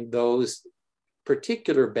occupying those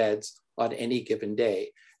particular beds on any given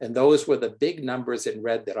day. And those were the big numbers in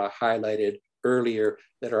red that I highlighted earlier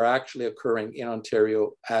that are actually occurring in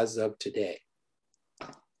Ontario as of today.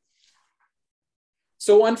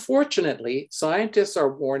 So unfortunately, scientists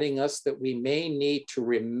are warning us that we may need to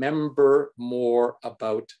remember more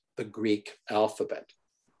about the Greek alphabet.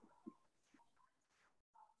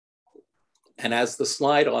 And as the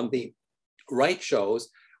slide on the right shows,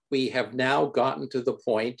 we have now gotten to the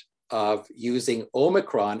point of using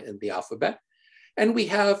Omicron in the alphabet, and we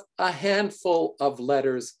have a handful of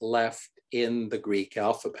letters left in the Greek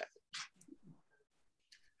alphabet.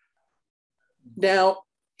 Now,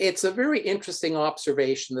 it's a very interesting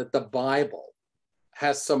observation that the Bible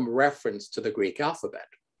has some reference to the Greek alphabet.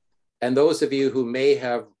 And those of you who may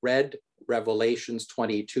have read Revelations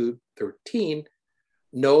 22:13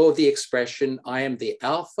 know the expression, I am the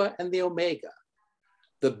Alpha and the Omega,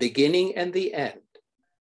 the beginning and the end,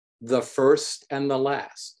 the first and the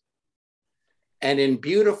last. And in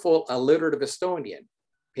beautiful alliterative Estonian,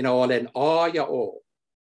 olen A-ja-O,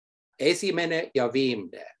 esimene ja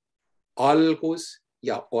viimne, algus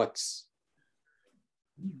ja ots.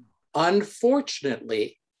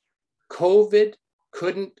 Unfortunately, COVID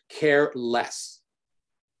couldn't care less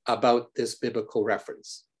about this biblical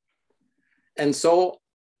reference. And so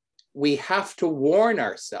we have to warn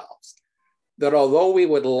ourselves that although we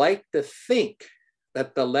would like to think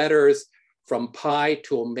that the letters from pi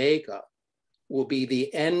to omega will be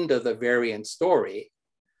the end of the variant story,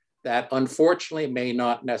 that unfortunately may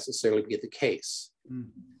not necessarily be the case.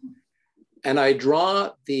 Mm-hmm. And I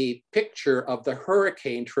draw the picture of the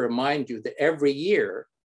hurricane to remind you that every year,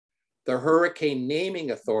 the hurricane naming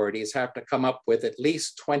authorities have to come up with at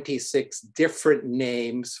least 26 different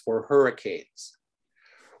names for hurricanes.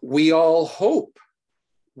 We all hope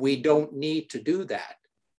we don't need to do that.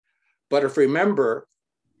 But if remember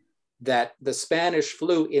that the Spanish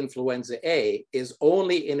flu influenza A is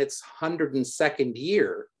only in its 102nd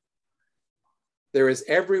year, there is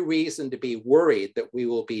every reason to be worried that we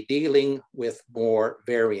will be dealing with more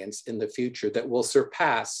variants in the future that will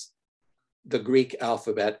surpass the Greek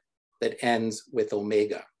alphabet that ends with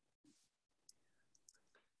omega.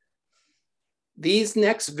 These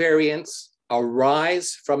next variants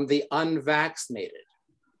arise from the unvaccinated.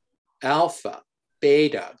 Alpha,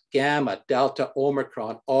 beta, gamma, delta,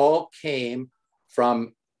 Omicron all came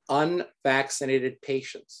from unvaccinated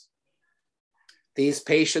patients. These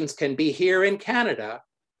patients can be here in Canada,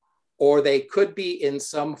 or they could be in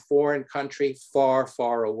some foreign country far,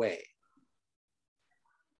 far away.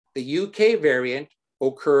 The UK variant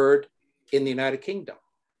occurred in the United Kingdom.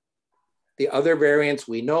 The other variants,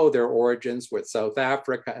 we know their origins with South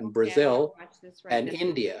Africa and Brazil and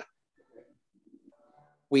India.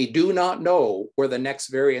 We do not know where the next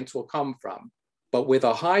variants will come from, but with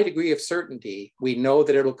a high degree of certainty, we know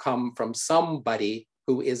that it'll come from somebody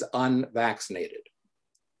who is unvaccinated.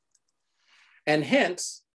 And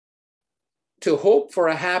hence, to hope for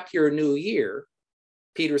a happier new year,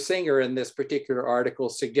 Peter Singer in this particular article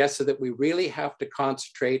suggested that we really have to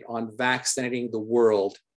concentrate on vaccinating the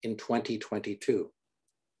world in 2022.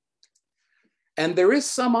 And there is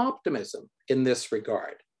some optimism in this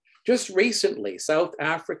regard. Just recently, South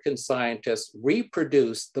African scientists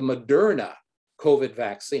reproduced the Moderna COVID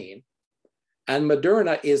vaccine, and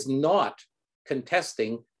Moderna is not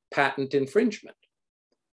contesting patent infringement.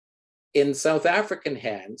 In South African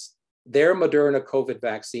hands, their Moderna COVID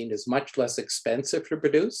vaccine is much less expensive to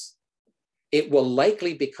produce. It will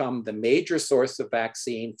likely become the major source of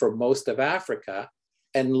vaccine for most of Africa,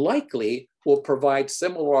 and likely will provide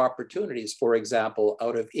similar opportunities, for example,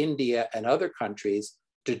 out of India and other countries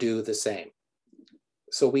to do the same.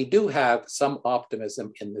 So we do have some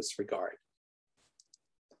optimism in this regard.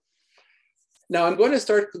 Now I'm going to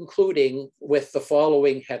start concluding with the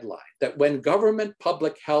following headline, that when government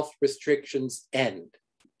public health restrictions end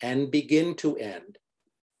and begin to end,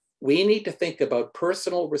 we need to think about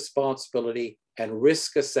personal responsibility and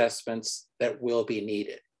risk assessments that will be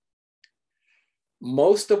needed.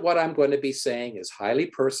 Most of what I'm going to be saying is highly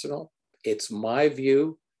personal. It's my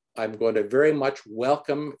view. I'm going to very much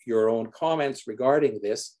welcome your own comments regarding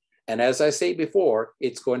this. And as I say before,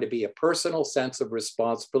 it's going to be a personal sense of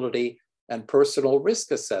responsibility and personal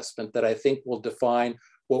risk assessment that I think will define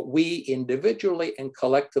what we individually and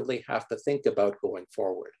collectively have to think about going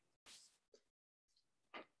forward.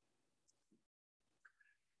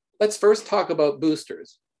 Let's first talk about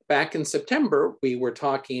boosters. Back in September, we were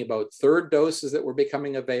talking about third doses that were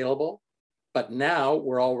becoming available, but now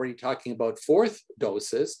we're already talking about fourth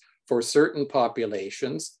doses for certain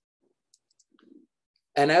populations.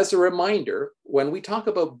 And as a reminder, when we talk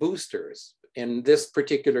about boosters, in this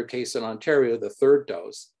particular case in Ontario, the third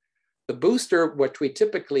dose, the booster, what we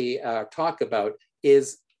typically talk about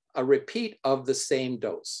is a repeat of the same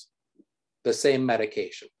dose, the same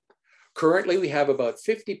medication. Currently, we have about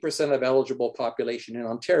 50% of eligible population in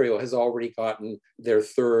Ontario has already gotten their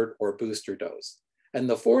third or booster dose. And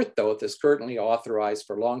the fourth dose is currently authorized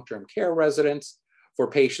for long-term care residents, for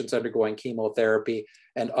patients undergoing chemotherapy,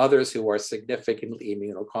 and others who are significantly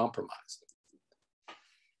immunocompromised.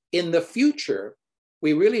 In the future,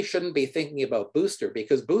 we really shouldn't be thinking about booster,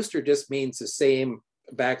 because booster just means the same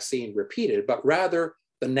vaccine repeated, but rather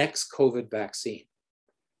the next COVID vaccine,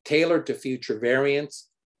 tailored to future variants,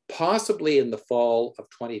 possibly in the fall of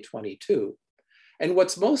 2022. And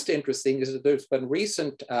what's most interesting is that there's been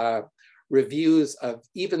recent reviews of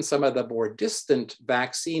even some of the more distant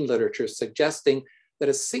vaccine literature suggesting that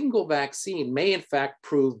a single vaccine may in fact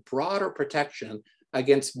prove broader protection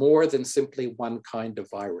against more than simply one kind of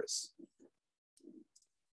virus.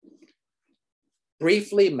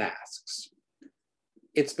 Briefly, masks.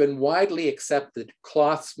 It's been widely accepted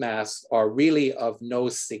cloth masks are really of no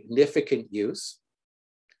significant use.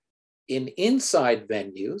 In inside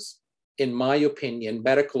venues, in my opinion,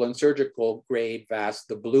 medical and surgical grade masks,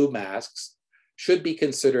 the blue masks, should be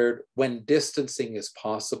considered when distancing is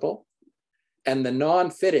possible. And the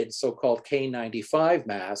non-fitted so-called K95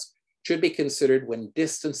 mask should be considered when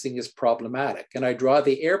distancing is problematic. And I draw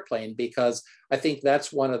the airplane because I think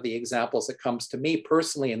that's one of the examples that comes to me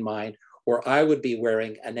personally in mind, where I would be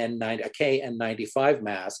wearing a KN95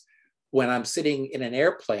 mask when I'm sitting in an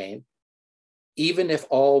airplane, even if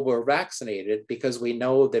all were vaccinated, because we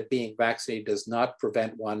know that being vaccinated does not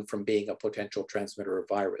prevent one from being a potential transmitter of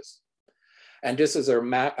virus. And just as a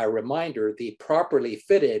reminder, the properly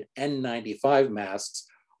fitted N95 masks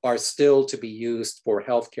are still to be used for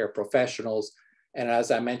healthcare professionals. And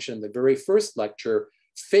as I mentioned in the very first lecture,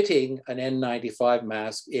 fitting an N95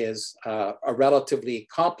 mask is a relatively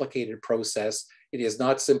complicated process. It is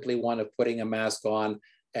not simply one of putting a mask on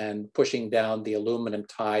and pushing down the aluminum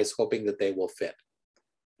ties, hoping that they will fit.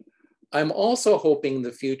 I'm also hoping in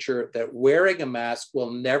the future that wearing a mask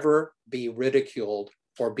will never be ridiculed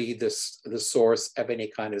or be the source of any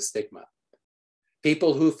kind of stigma.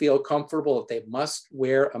 People who feel comfortable that they must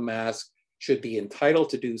wear a mask should be entitled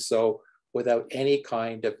to do so without any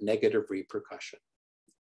kind of negative repercussion.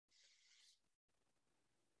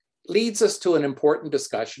 Leads us to an important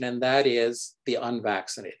discussion, and that is the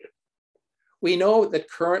unvaccinated. We know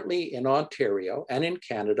that currently in Ontario and in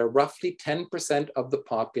Canada, roughly 10% of the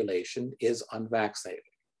population is unvaccinated.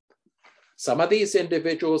 Some of these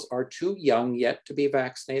individuals are too young yet to be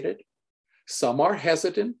vaccinated. Some are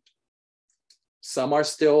hesitant. Some are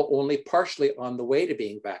still only partially on the way to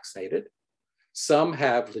being vaccinated. Some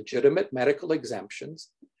have legitimate medical exemptions,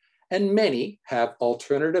 and many have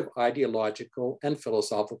alternative ideological and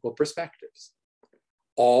philosophical perspectives.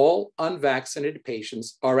 All unvaccinated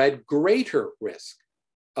patients are at greater risk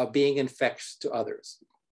of being infectious to others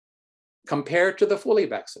compared to the fully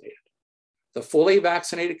vaccinated. The fully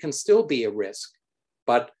vaccinated can still be a risk,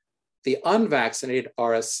 but the unvaccinated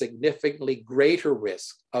are a significantly greater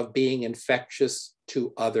risk of being infectious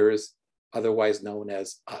to others, otherwise known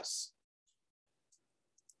as us.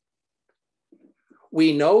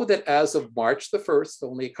 We know that as of March the 1st,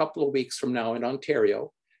 only a couple of weeks from now in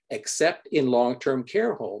Ontario, except in long-term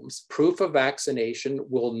care homes, proof of vaccination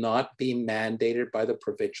will not be mandated by the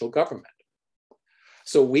provincial government.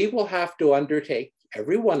 So we will have to undertake,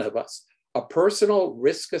 every one of us, a personal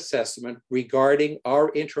risk assessment regarding our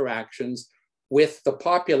interactions with the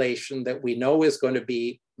population that we know is going to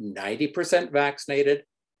be 90% vaccinated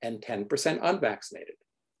and 10% unvaccinated.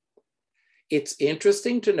 It's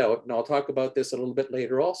interesting to note, and I'll talk about this a little bit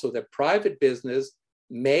later also, that private business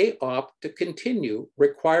may opt to continue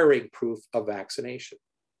requiring proof of vaccination.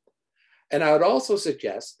 And I would also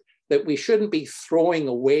suggest that we shouldn't be throwing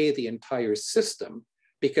away the entire system,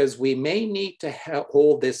 because we may need to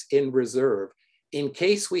hold this in reserve in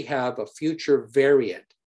case we have a future variant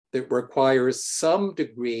that requires some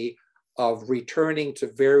degree of returning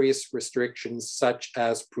to various restrictions, such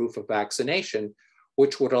as proof of vaccination,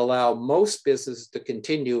 which would allow most businesses to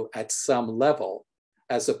continue at some level,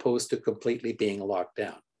 as opposed to completely being locked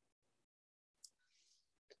down.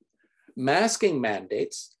 Masking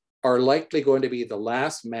mandates are likely going to be the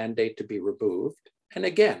last mandate to be removed. And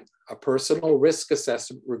again, a personal risk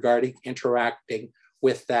assessment regarding interacting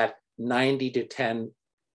with that 90 to 10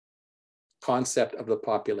 concept of the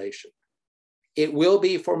population. It will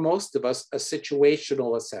be, for most of us, a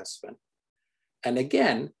situational assessment. And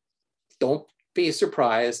again, don't be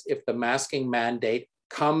surprised if the masking mandate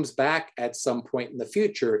comes back at some point in the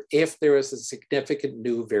future if there is a significant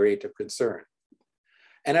new variant of concern.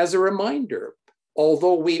 And as a reminder,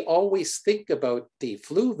 although we always think about the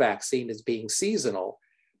flu vaccine as being seasonal,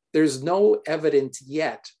 there's no evidence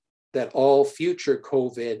yet that all future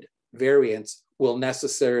COVID variants will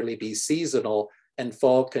necessarily be seasonal and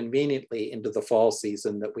fall conveniently into the fall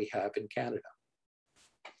season that we have in Canada.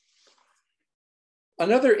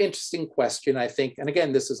 Another interesting question, I think, and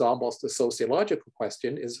again, this is almost a sociological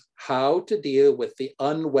question, is how to deal with the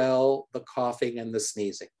unwell, the coughing, and the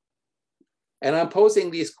sneezing. And I'm posing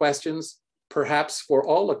these questions perhaps for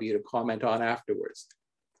all of you to comment on afterwards.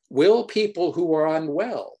 Will people who are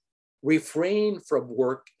unwell refrain from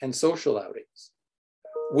work and social outings?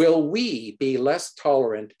 Will we be less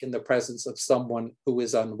tolerant in the presence of someone who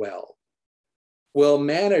is unwell? Will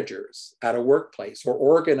managers at a workplace or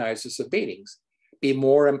organizers of meetings be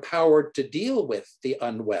more empowered to deal with the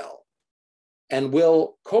unwell? And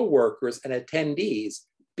will coworkers and attendees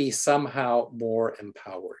be somehow more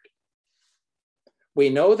empowered? We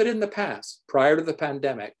know that in the past, prior to the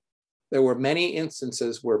pandemic, there were many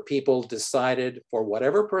instances where people decided, for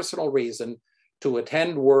whatever personal reason, to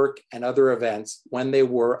attend work and other events when they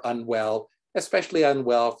were unwell, especially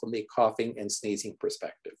unwell from the coughing and sneezing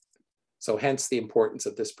perspective. So hence the importance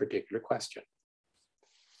of this particular question.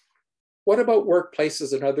 What about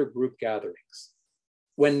workplaces and other group gatherings?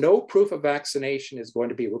 When no proof of vaccination is going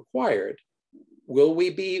to be required, will we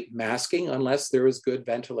be masking unless there is good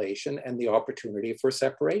ventilation and the opportunity for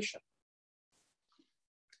separation?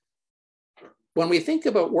 When we think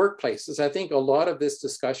about workplaces, I think a lot of this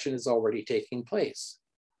discussion is already taking place.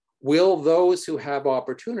 Will those who have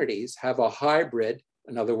opportunities have a hybrid,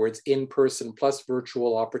 in other words, in-person plus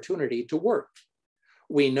virtual opportunity to work?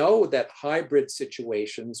 We know that hybrid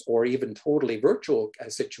situations or even totally virtual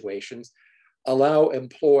situations allow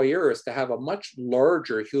employers to have a much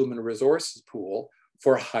larger human resources pool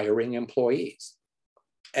for hiring employees.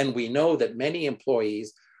 And we know that many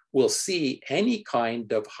employees will see any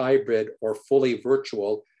kind of hybrid or fully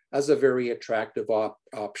virtual as a very attractive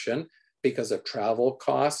option because of travel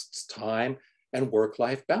costs, time, and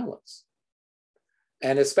work-life balance.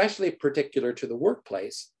 And especially particular to the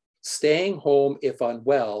workplace, staying home if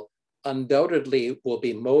unwell undoubtedly will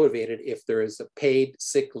be motivated if there is a paid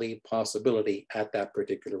sick leave possibility at that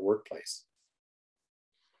particular workplace.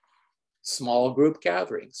 Small group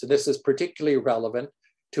gatherings. So this is particularly relevant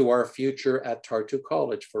to our future at Tartu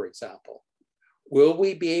College, for example. Will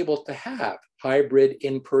we be able to have hybrid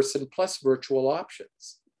in-person plus virtual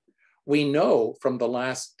options? We know from the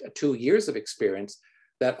last 2 years of experience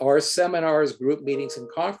that our seminars, group meetings, and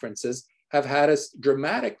conferences have had a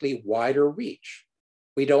dramatically wider reach.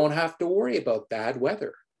 We don't have to worry about bad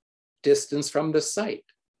weather, distance from the site,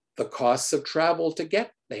 the costs of travel to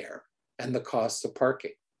get there, and the costs of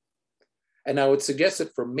parking. And I would suggest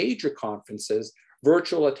that for major conferences,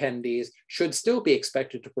 virtual attendees should still be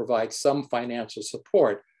expected to provide some financial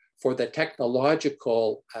support for the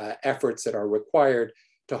technological efforts that are required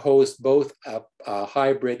to host both a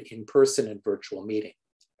hybrid in-person and virtual meeting.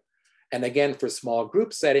 And again, for small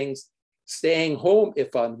group settings, staying home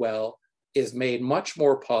if unwell is made much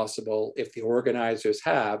more possible if the organizers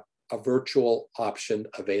have a virtual option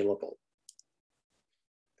available.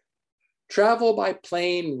 Travel by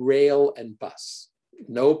plane, rail, and bus.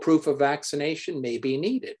 No proof of vaccination may be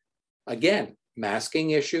needed. Again,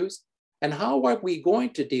 masking issues, and how are we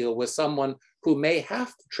going to deal with someone who may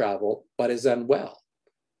have to travel but is unwell?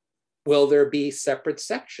 Will there be separate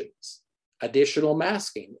sections, additional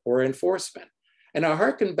masking or enforcement? And I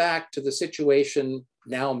hearken back to the situation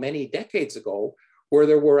now many decades ago where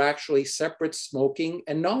there were actually separate smoking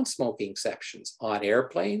and non-smoking sections on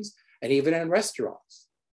airplanes and even in restaurants.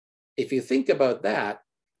 If you think about that,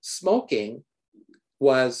 smoking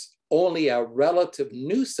was only a relative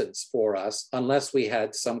nuisance for us unless we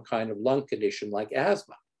had some kind of lung condition like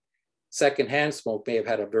asthma. Secondhand smoke may have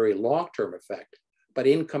had a very long-term effect, but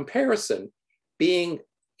in comparison, being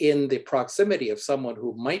in the proximity of someone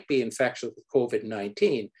who might be infectious with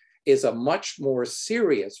COVID-19 is a much more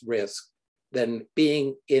serious risk than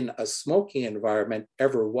being in a smoking environment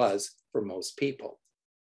ever was for most people.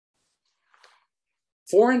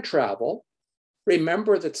 Foreign travel,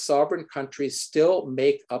 remember that sovereign countries still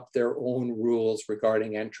make up their own rules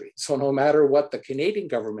regarding entry. So no matter what the Canadian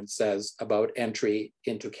government says about entry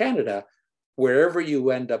into Canada, wherever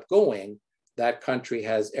you end up going, that country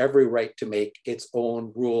has every right to make its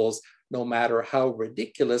own rules, no matter how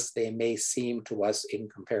ridiculous they may seem to us in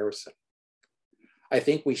comparison. I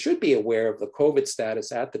think we should be aware of the COVID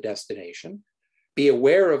status at the destination, be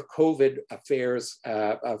aware of COVID affairs,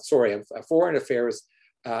 foreign affairs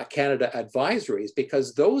Canada advisories,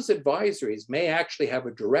 because those advisories may actually have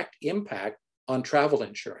a direct impact on travel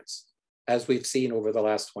insurance, as we've seen over the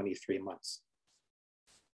last 23 months.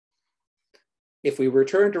 If we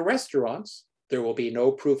return to restaurants, there will be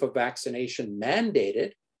no proof of vaccination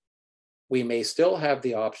mandated. We may still have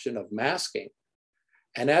the option of masking.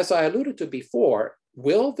 And as I alluded to before,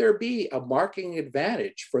 will there be a marketing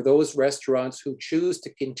advantage for those restaurants who choose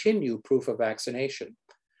to continue proof of vaccination?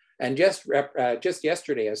 And just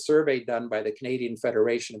yesterday, a survey done by the Canadian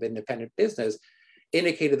Federation of Independent Business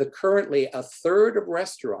indicated that currently a third of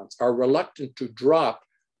restaurants are reluctant to drop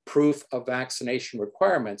proof of vaccination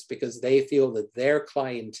requirements because they feel that their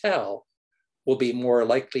clientele will be more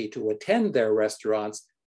likely to attend their restaurants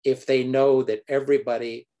if they know that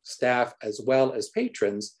everybody, staff as well as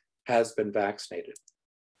patrons, has been vaccinated.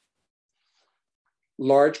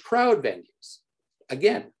 Large crowd venues.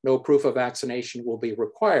 Again, no proof of vaccination will be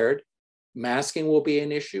required. Masking will be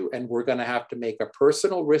an issue, and we're going to have to make a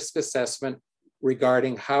personal risk assessment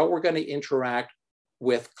regarding how we're going to interact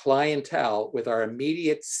with clientele, with our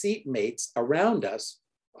immediate seatmates around us,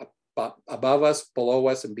 above us, below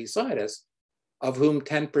us, and beside us, of whom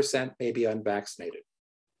 10% may be unvaccinated.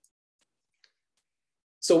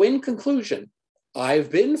 So in conclusion, I've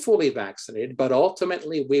been fully vaccinated, but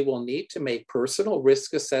ultimately we will need to make personal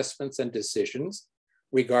risk assessments and decisions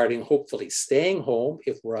regarding hopefully staying home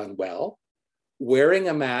if we're unwell, wearing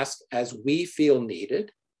a mask as we feel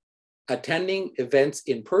needed, attending events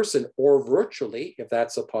in person or virtually, if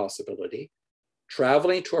that's a possibility,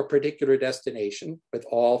 traveling to a particular destination with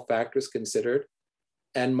all factors considered,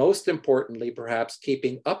 and most importantly, perhaps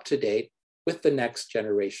keeping up to date with the next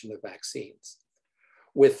generation of vaccines.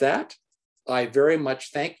 With that, I very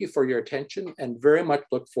much thank you for your attention and very much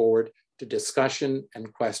look forward to discussion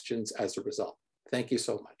and questions as a result. Thank you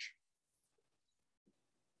so much.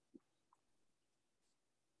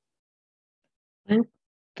 And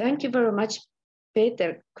thank you very much,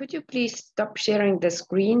 Peter. Could you please stop sharing the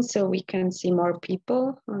screen so we can see more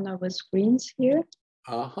people on our screens here?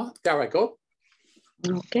 There I go.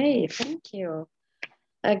 Okay, thank you.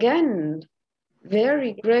 Again,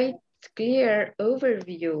 very great, clear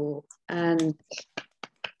overview, and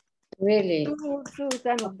really.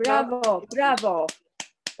 Susan, bravo, bravo.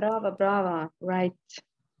 Bravo, bravo, right.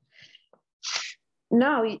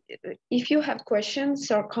 Now, if you have questions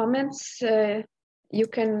or comments, you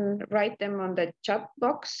can write them on the chat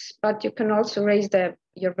box, but you can also raise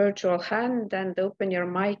your virtual hand and open your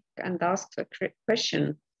mic and ask a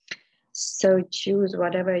question. So choose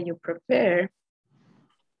whatever you prefer.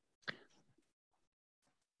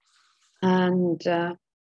 And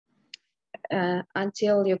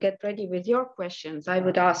until you get ready with your questions, I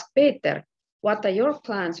would ask Peter, what are your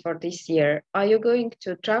plans for this year? Are you going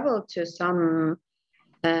to travel to some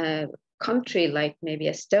country like maybe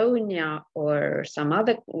Estonia or some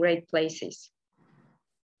other great places?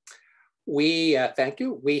 Thank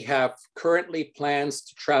you. We have currently plans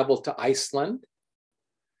to travel to Iceland.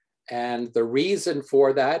 And the reason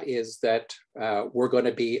for that is that we're going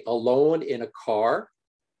to be alone in a car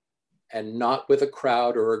and not with a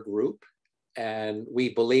crowd or a group. And we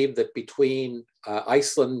believe that between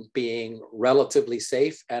Iceland being relatively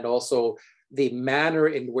safe and also the manner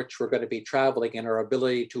in which we're going to be traveling and our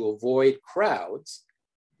ability to avoid crowds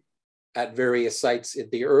at various sites in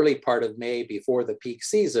the early part of May before the peak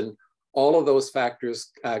season, all of those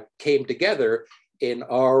factors came together in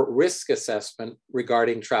our risk assessment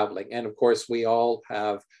regarding traveling. And of course, we all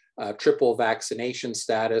have triple vaccination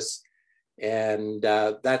status. And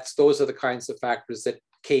those are the kinds of factors that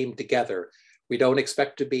came together. We don't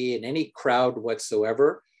expect to be in any crowd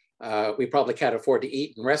whatsoever. We probably can't afford to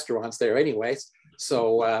eat in restaurants there anyways.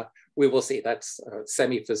 So we will see. That's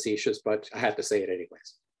semi-facetious, but I had to say it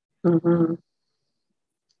anyways. Mm-hmm.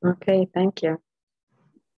 Okay, thank you.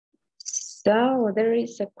 So there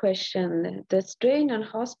is a question. The strain on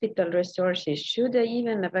hospital resources, should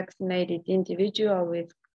even a vaccinated individual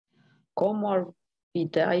with comorbidities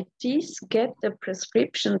get the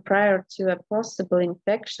prescription prior to a possible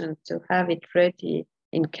infection to have it ready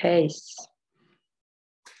in case?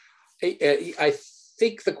 I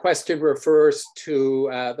think the question refers to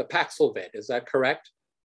the Paxlovid, is that correct?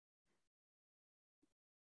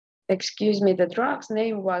 Excuse me, the drug's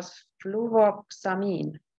name was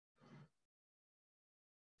fluvoxamine.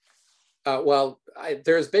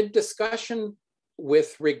 There's been discussion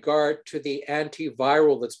with regard to the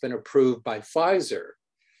antiviral that's been approved by Pfizer.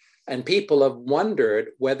 And people have wondered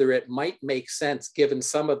whether it might make sense, given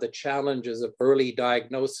some of the challenges of early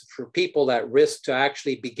diagnosis, for people at risk to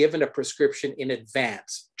actually be given a prescription in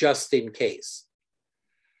advance, just in case.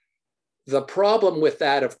 The problem with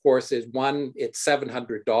that, of course, is one, it's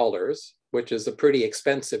 $700, which is a pretty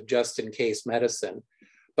expensive just in case medicine.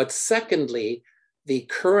 But secondly, the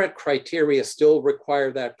current criteria still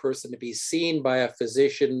require that person to be seen by a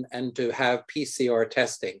physician and to have PCR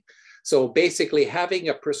testing. So basically having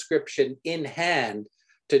a prescription in hand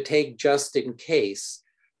to take just in case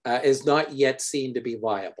is not yet seen to be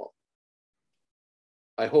viable.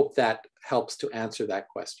 I hope that helps to answer that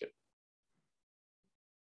question.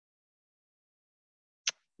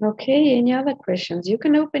 Okay, any other questions? You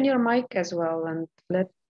can open your mic as well and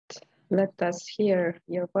let us hear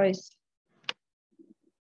your voice.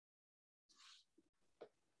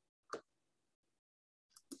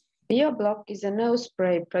 BioBlock is a nose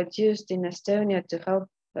spray produced in Estonia to help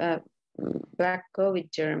black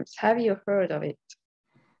COVID germs. Have you heard of it?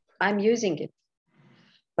 I'm using it,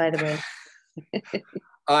 by the way.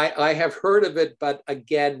 I have heard of it, but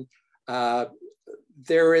again,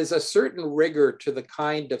 there is a certain rigor to the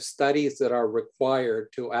kind of studies that are required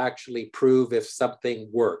to actually prove if something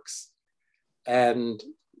works. And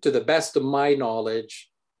to the best of my knowledge,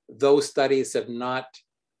 those studies have not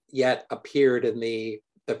yet appeared in the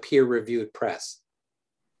peer-reviewed press.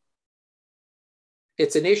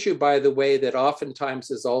 It's an issue, by the way, that oftentimes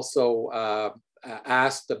is also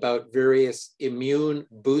asked about various immune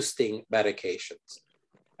boosting medications.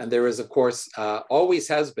 And there is, of course, always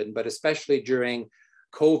has been, but especially during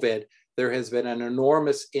COVID, there has been an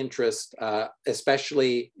enormous interest,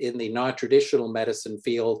 especially in the non-traditional medicine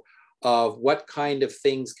field, of what kind of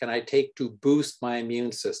things can I take to boost my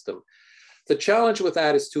immune system. The challenge with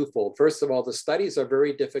that is twofold. First of all, the studies are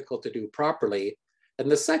very difficult to do properly.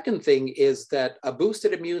 And the second thing is that a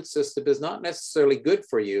boosted immune system is not necessarily good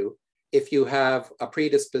for you if you have a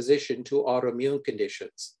predisposition to autoimmune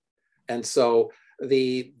conditions. And so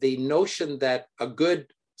the notion that a good,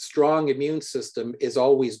 strong immune system is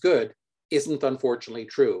always good isn't unfortunately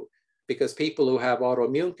true, because people who have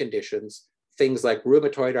autoimmune conditions, things like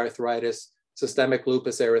rheumatoid arthritis, systemic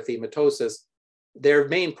lupus erythematosus, their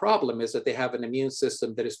main problem is that they have an immune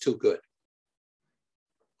system that is too good.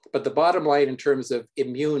 But the bottom line in terms of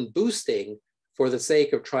immune boosting, for the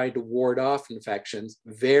sake of trying to ward off infections,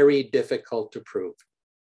 very difficult to prove.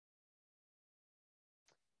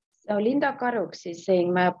 So Linda Karux is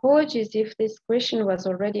saying, my apologies if this question was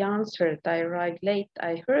already answered. I arrived late.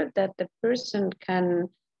 I heard that the person can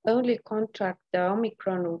only contract the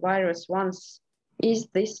Omicron virus once. Is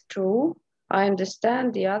this true? I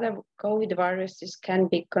understand the other COVID viruses can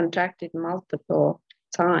be contracted multiple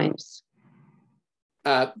times.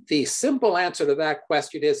 The simple answer to that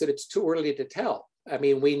question is that it's too early to tell. I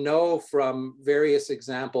mean, we know from various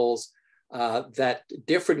examples that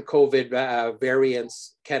different COVID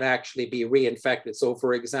variants can actually be reinfected. So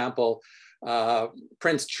for example,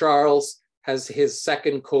 Prince Charles has his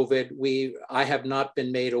second COVID. I have not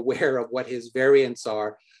been made aware of what his variants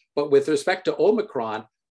are, but with respect to Omicron,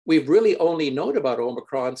 we've really only known about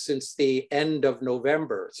Omicron since the end of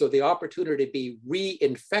November. So the opportunity to be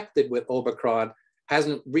reinfected with Omicron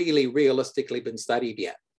hasn't really realistically been studied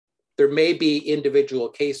yet. There may be individual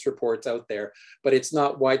case reports out there, but it's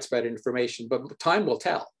not widespread information. But time will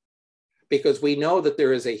tell, because we know that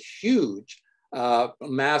there is a huge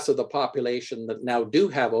mass of the population that now do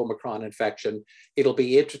have Omicron infection. It'll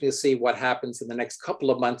be interesting to see what happens in the next couple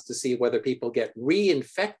of months to see whether people get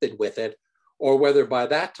reinfected with it, or whether by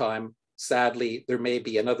that time, sadly, there may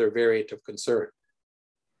be another variant of concern.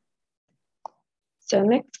 So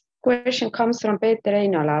next question comes from Peter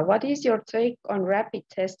Einola. What is your take on rapid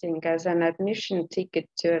testing as an admission ticket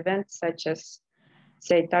to events such as,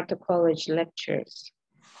 say, Tartu College lectures?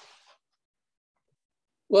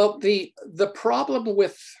 Well, the problem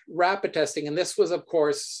with rapid testing, and this was, of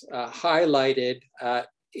course, highlighted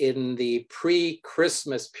in the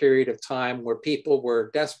pre-Christmas period of time where people were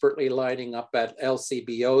desperately lining up at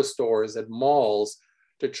LCBO stores and malls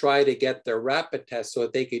to try to get their rapid test so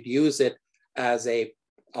that they could use it as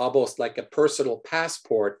almost like a personal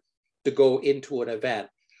passport to go into an event.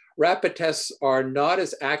 Rapid tests are not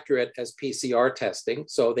as accurate as PCR testing,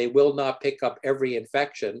 so they will not pick up every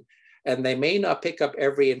infection, and they may not pick up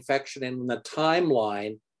every infection in the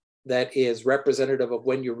timeline that is representative of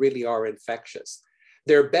when you really are infectious.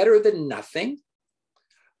 They're better than nothing,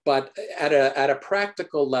 but at a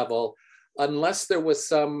practical level, unless there was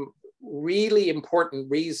some really important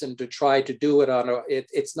reason to try to do it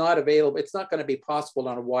it's not available, it's not going to be possible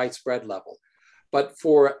on a widespread level. But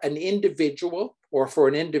for an individual or for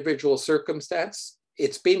an individual circumstance,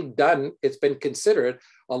 it's been done, it's been considered.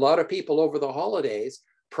 A lot of people over the holidays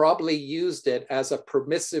probably used it as a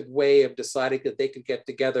permissive way of deciding that they could get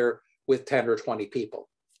together with 10 or 20 people.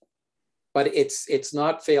 but it's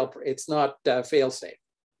not fail-safe.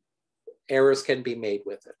 Errors can be made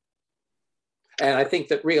with it. And I think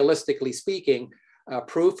that realistically speaking,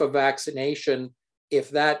 proof of vaccination, if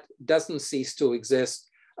that doesn't cease to exist,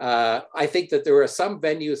 I think that there are some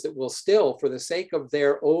venues that will still, for the sake of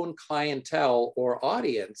their own clientele or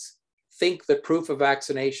audience, think that proof of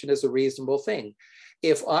vaccination is a reasonable thing.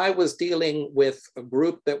 If I was dealing with a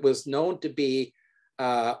group that was known to be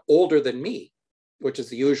older than me, which is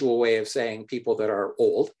the usual way of saying people that are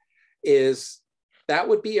old, that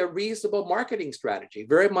would be a reasonable marketing strategy,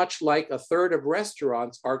 very much like a third of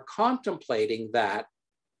restaurants are contemplating that.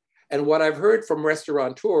 And what I've heard from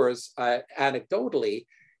restaurateurs anecdotally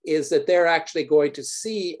is that they're actually going to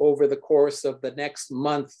see over the course of the next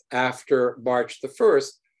month after March the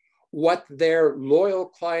 1st, what their loyal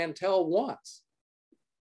clientele wants.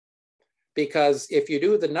 Because if you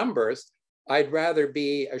do the numbers, I'd rather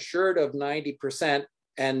be assured of 90%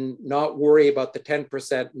 and not worry about the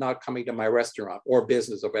 10% not coming to my restaurant or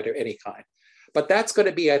business of any kind. But that's going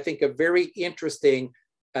to be, I think, a very interesting,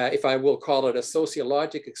 if I will call it a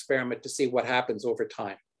sociologic experiment to see what happens over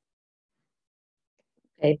time.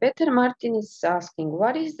 Okay, Peter Martin is asking,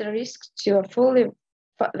 what is the risk to a fully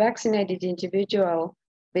vaccinated individual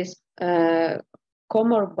with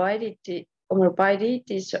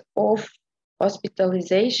comorbidities of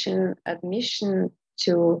hospitalization, admission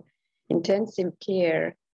to intensive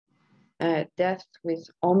care, death with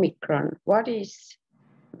Omicron? What is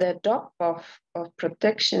the drop of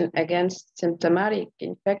protection against symptomatic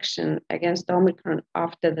infection against Omicron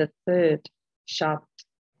after the third shot?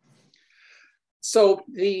 So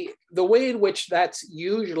the way in which that's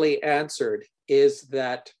usually answered is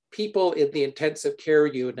that people in the intensive care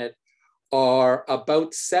unit are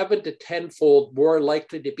about 7 to 10-fold more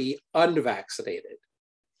likely to be unvaccinated.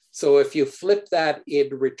 So if you flip that in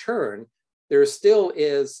return, there still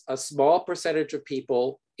is a small percentage of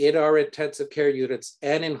people in our intensive care units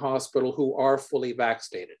and in hospital who are fully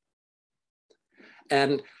vaccinated.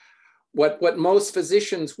 And what most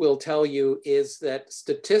physicians will tell you is that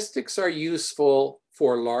statistics are useful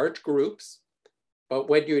for large groups, but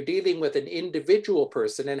when you're dealing with an individual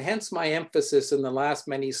person, and hence my emphasis in the last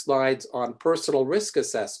many slides on personal risk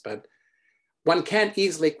assessment, one can't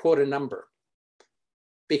easily quote a number.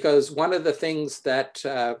 Because one of the things that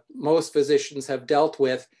most physicians have dealt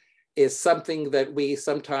with is something that we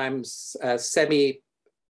sometimes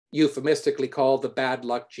semi-euphemistically call the bad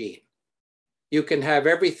luck gene. You can have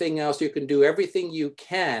everything else, you can do everything you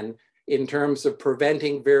can in terms of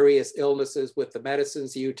preventing various illnesses with the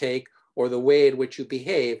medicines you take or the way in which you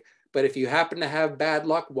behave. But if you happen to have bad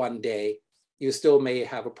luck one day, you still may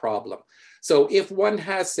have a problem. So if one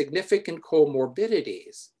has significant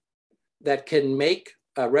comorbidities that can make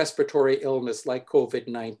a respiratory illness like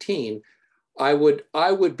COVID-19, I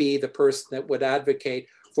would be the person that would advocate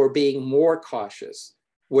for being more cautious,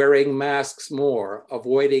 wearing masks more,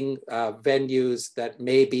 avoiding venues that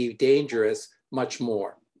may be dangerous much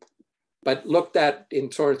more. But looked at in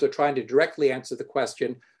terms of trying to directly answer the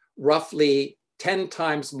question, roughly 10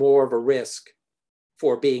 times more of a risk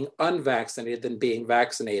for being unvaccinated than being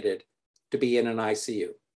vaccinated to be in an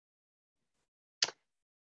ICU.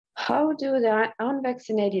 How do the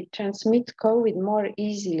unvaccinated transmit COVID more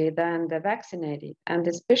easily than the vaccinated? And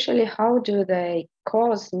especially, how do they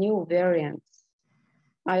cause new variants?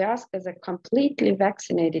 I ask as a completely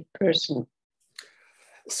vaccinated person.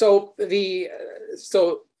 So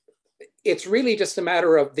it's really just a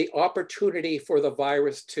matter of the opportunity for the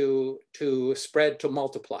virus to spread, to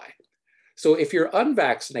multiply. So if you're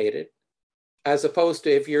unvaccinated, as opposed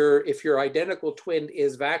to if your identical twin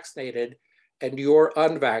is vaccinated and you're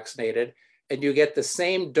unvaccinated, and you get the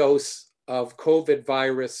same dose of COVID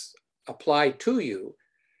virus applied to you,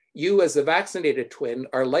 you as a vaccinated twin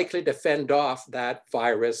are likely to fend off that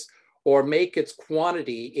virus or make its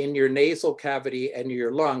quantity in your nasal cavity and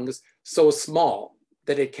your lungs so small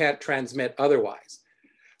that it can't transmit otherwise.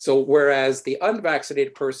 So whereas the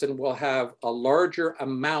unvaccinated person will have a larger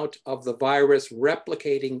amount of the virus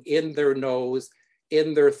replicating in their nose,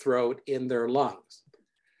 in their throat, in their lungs.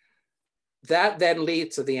 That then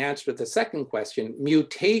leads to the answer to the second question.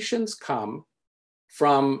 Mutations come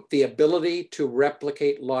from the ability to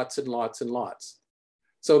replicate lots and lots and lots.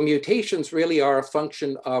 So mutations really are a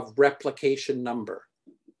function of replication number.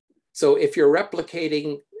 So if you're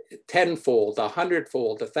replicating 10-fold,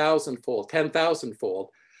 100-fold, 1,000-fold, 10,000-fold,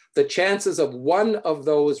 the chances of one of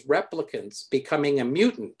those replicants becoming a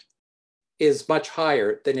mutant is much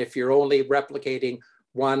higher than if you're only replicating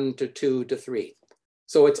 1 to 2 to 3.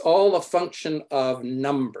 So it's all a function of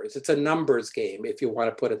numbers. It's a numbers game, if you want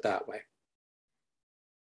to put it that way.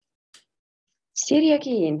 Sirja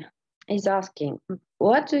Kiin is asking,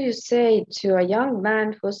 what do you say to a young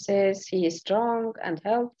man who says he is strong and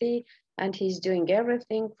healthy and he's doing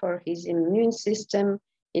everything for his immune system?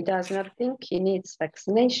 He does not think he needs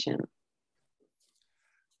vaccination.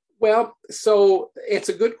 Well, so it's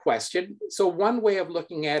a good question. So one way of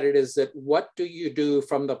looking at it is that what do you do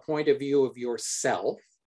from the point of view of yourself?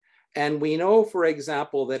 And we know, for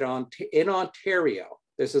example, that in Ontario,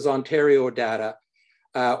 this is Ontario data,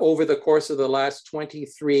 over the course of the last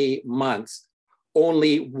 23 months,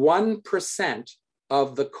 only 1%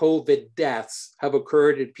 of the COVID deaths have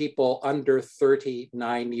occurred in people under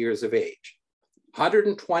 39 years of age.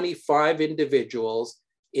 125 individuals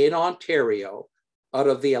in Ontario out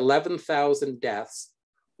of the 11,000 deaths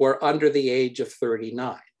were under the age of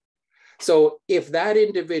 39. So if that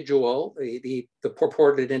individual, the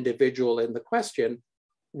purported individual in the question,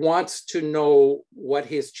 wants to know what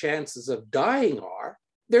his chances of dying are,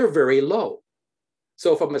 they're very low.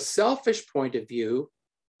 So from a selfish point of view,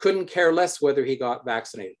 couldn't care less whether he got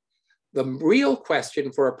vaccinated. The real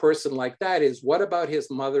question for a person like that is, what about his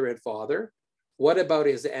mother and father? What about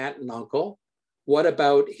his aunt and uncle? What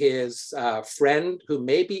about his friend who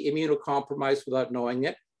may be immunocompromised without knowing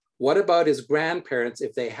it? What about his grandparents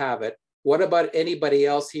if they have it? What about anybody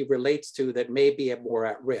else he relates to that may be more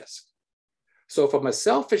at risk? So from a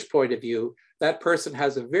selfish point of view, that person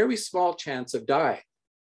has a very small chance of dying.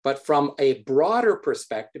 But from a broader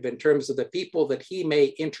perspective, in terms of the people that he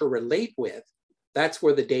may interrelate with, that's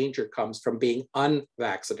where the danger comes from being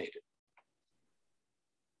unvaccinated.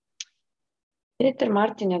 Peter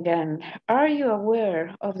Martin again. Are you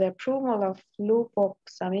aware of the approval of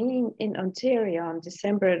fluvoxamine in Ontario on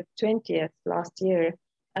December 20th last year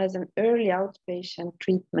as an early outpatient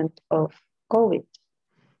treatment of COVID?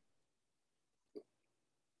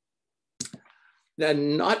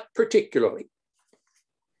 Not particularly.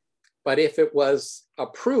 But if it was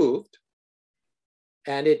approved,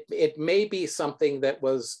 and it may be something that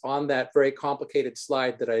was on that very complicated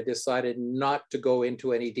slide that I decided not to go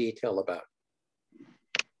into any detail about.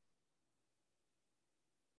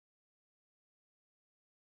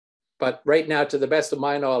 But right now, to the best of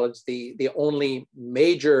my knowledge, the only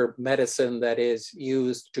major medicine that is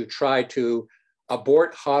used to try to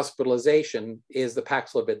abort hospitalization is the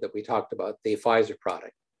Paxlovid that we talked about, the Pfizer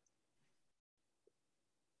product.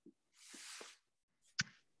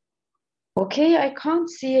 Okay, I can't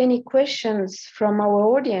see any questions from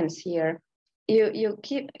our audience here. You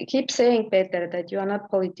keep saying, Peter, that you are not a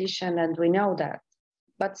politician, and we know that.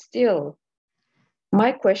 But still,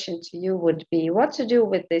 my question to you would be, what to do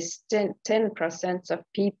with this 10% of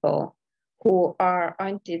people who are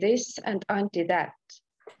anti this and anti that?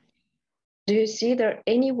 Do you see there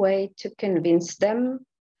any way to convince them,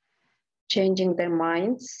 changing their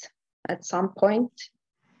minds at some point?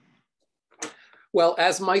 Well,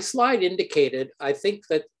 as my slide indicated, I think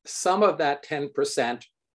that some of that 10%,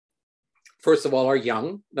 first of all, are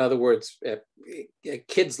young. In other words,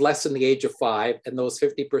 kids less than the age of 5, and those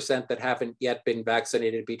 50% that haven't yet been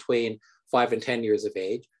vaccinated between 5 and 10 years of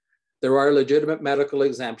age. There are legitimate medical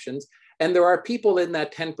exemptions, and there are people in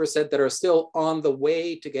that 10% that are still on the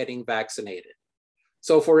way to getting vaccinated.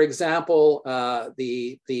 So for example,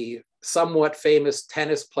 the somewhat famous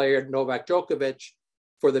tennis player Novak Djokovic,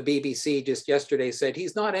 for the BBC just yesterday, said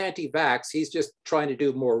he's not anti-vax, he's just trying to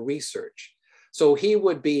do more research. So he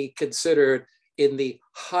would be considered in the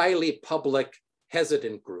highly public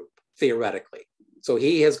hesitant group, theoretically. So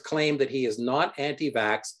he has claimed that he is not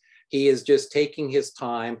anti-vax, he is just taking his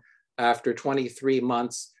time after 23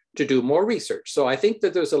 months to do more research. So I think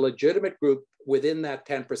that there's a legitimate group within that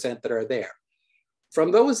 10% that are there.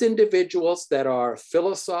 From those individuals that are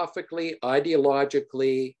philosophically,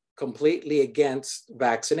 ideologically, completely against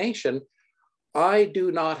vaccination, I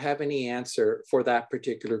do not have any answer for that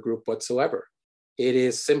particular group whatsoever. It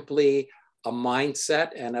is simply a mindset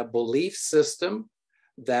and a belief system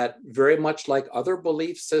that, very much like other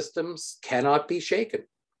belief systems, cannot be shaken.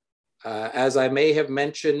 As I may have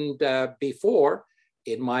mentioned before,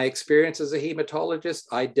 in my experience as a hematologist,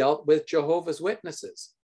 I dealt with Jehovah's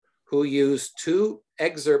Witnesses who used 2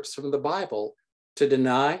 excerpts from the Bible to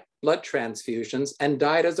deny blood transfusions and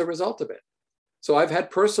died as a result of it. So I've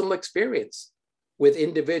had personal experience with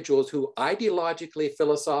individuals who ideologically,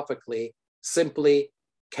 philosophically, simply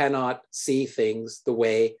cannot see things the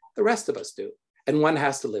way the rest of us do. And one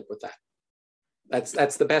has to live with that.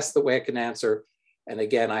 That's the best way I can answer. And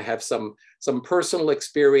again, I have some personal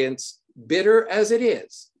experience, bitter as it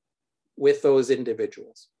is, with those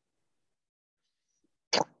individuals.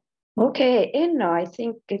 Okay, Inna, I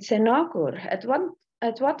think it's Enagur.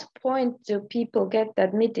 At what point do people get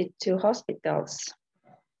admitted to hospitals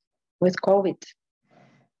with COVID?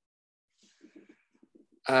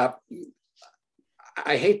 I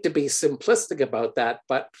hate to be simplistic about that,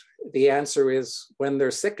 but the answer is when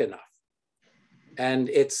they're sick enough. And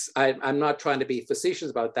I'm not trying to be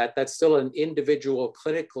facetious about that. That's still an individual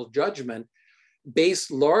clinical judgment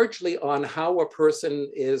based largely on how a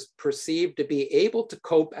person is perceived to be able to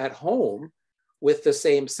cope at home with the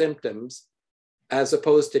same symptoms, as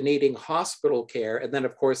opposed to needing hospital care. And then,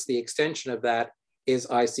 of course, the extension of that is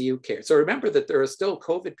ICU care. So remember that there are still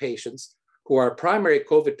COVID patients who are primary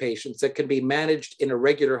COVID patients that can be managed in a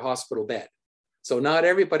regular hospital bed. So not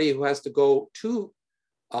everybody who has to go to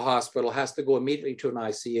a hospital has to go immediately to an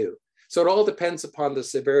ICU. So it all depends upon the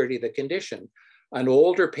severity of the condition. An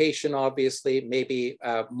older patient, obviously, may be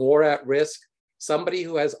more at risk. Somebody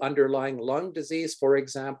who has underlying lung disease, for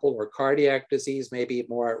example, or cardiac disease may be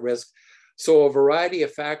more at risk. So a variety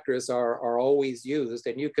of factors are always used.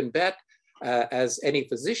 And you can bet, as any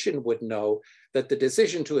physician would know, that the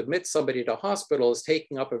decision to admit somebody to hospital is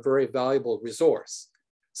taking up a very valuable resource.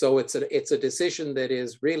 So it's a decision that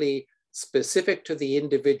is really specific to the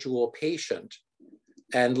individual patient.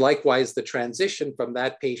 And likewise, the transition from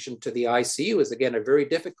that patient to the ICU is, again, a very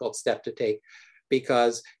difficult step to take,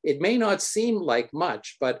 because it may not seem like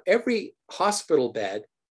much, but every hospital bed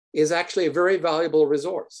is actually a very valuable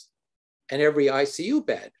resource. And every ICU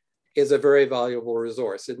bed is a very valuable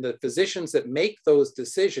resource. And the physicians that make those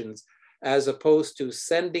decisions, as opposed to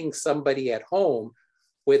sending somebody at home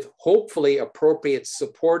with hopefully appropriate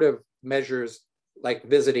supportive measures like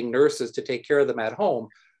visiting nurses to take care of them at home,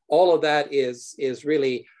 all of that is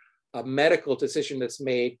really a medical decision that's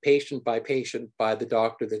made patient by the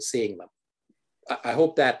doctor that's seeing them. I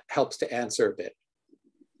hope that helps to answer a bit.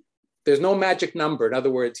 There's no magic number. In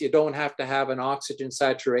other words, you don't have to have an oxygen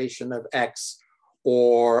saturation of X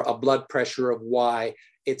or a blood pressure of Y.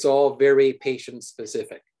 It's all very patient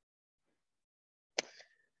specific.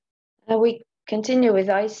 We continue with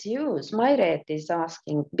ICUs. Myret is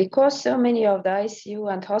asking, because so many of the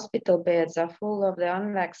ICU and hospital beds are full of the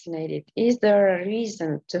unvaccinated, is there a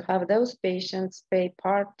reason to have those patients pay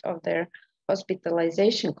part of their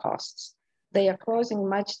hospitalization costs? They are causing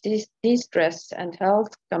much distress and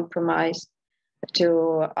health compromise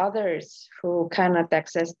to others who cannot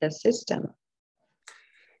access the system.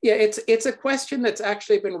 Yeah, it's a question that's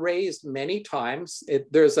actually been raised many times.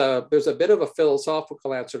 There's a bit of a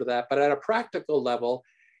philosophical answer to that, but at a practical level,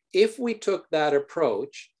 if we took that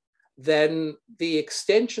approach, then the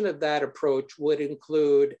extension of that approach would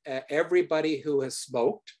include everybody who has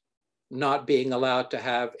smoked not being allowed to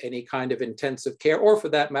have any kind of intensive care, or for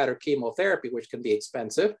that matter, chemotherapy, which can be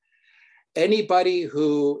expensive. Anybody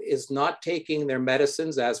who is not taking their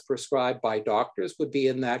medicines as prescribed by doctors would be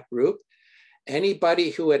in that group.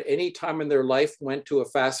 Anybody who at any time in their life went to a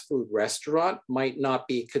fast food restaurant might not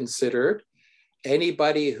be considered.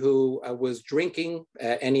 Anybody who was drinking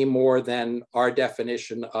any more than our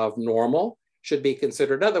definition of normal should be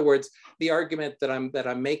considered. In other words, the argument that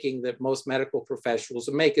I'm making, that most medical professionals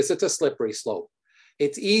make, is it's a slippery slope.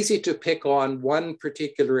 It's easy to pick on one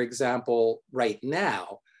particular example right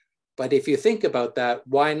now, but if you think about that,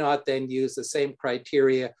 why not then use the same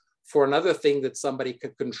criteria for another thing that somebody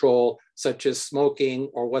could control, such as smoking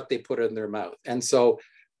or what they put in their mouth? And so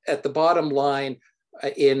at the bottom line,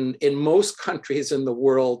 in most countries in the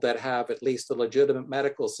world that have at least a legitimate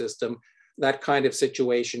medical system, that kind of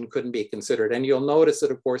situation couldn't be considered. And you'll notice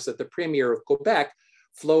that, of course, that the Premier of Quebec,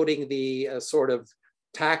 floating the sort of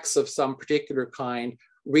tax of some particular kind,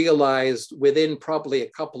 realized within probably a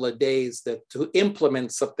couple of days that to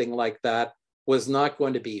implement something like that was not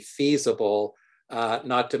going to be feasible,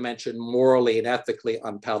 not to mention morally and ethically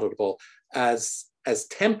unpalatable, as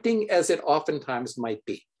tempting as it oftentimes might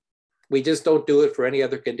be. We just don't do it for any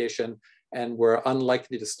other condition, and we're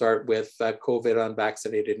unlikely to start with COVID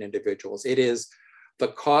unvaccinated individuals. It is the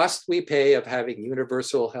cost we pay of having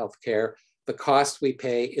universal health care, the cost we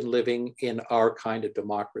pay in living in our kind of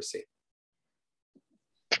democracy.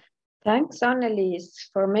 Thanks, Annelies,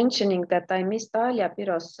 for mentioning that I missed Alia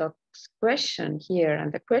Pirosok's question here.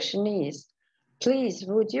 And the question is, please,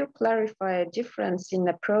 would you clarify a difference in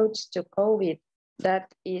approach to COVID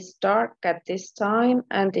that is stark at this time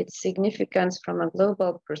and its significance from a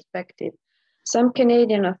global perspective? Some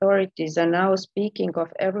Canadian authorities are now speaking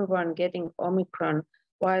of everyone getting Omicron,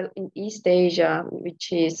 while in East Asia,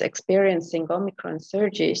 which is experiencing Omicron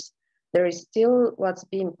surges, there is still what's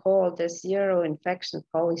being called the zero infection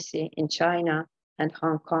policy in China and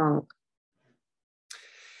Hong Kong.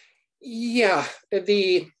 Yeah,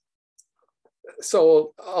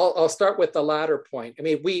 so I'll start with the latter point. I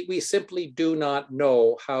mean, we simply do not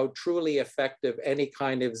know how truly effective any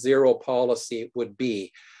kind of zero policy would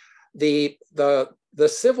be. The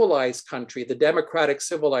civilized country, the democratic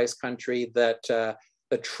civilized country that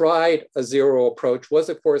tried a zero approach was,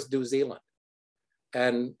 of course, New Zealand.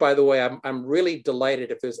 And by the way, I'm really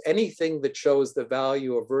delighted. If there's anything that shows the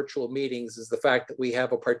value of virtual meetings is the fact that we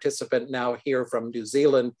have a participant now here from New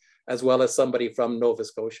Zealand, as well as somebody from Nova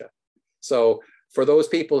Scotia. So for those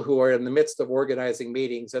people who are in the midst of organizing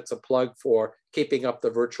meetings, that's a plug for keeping up the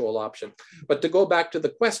virtual option. But to go back to the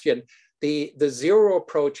question, the zero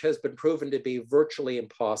approach has been proven to be virtually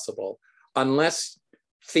impossible unless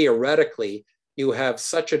theoretically you have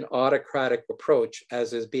such an autocratic approach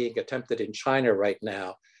as is being attempted in China right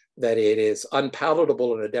now, that it is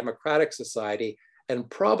unpalatable in a democratic society and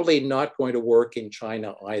probably not going to work in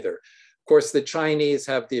China either. Of course, the Chinese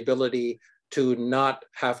have the ability to not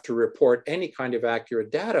have to report any kind of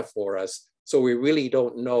accurate data for us. So we really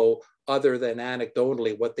don't know, other than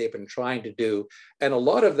anecdotally, what they've been trying to do. And a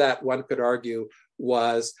lot of that, one could argue,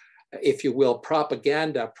 was, if you will,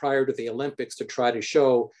 propaganda prior to the Olympics to try to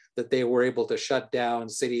show that they were able to shut down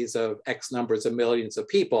cities of X numbers of millions of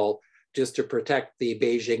people just to protect the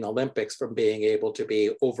Beijing Olympics from being able to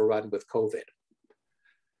be overrun with COVID.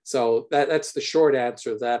 So that's the short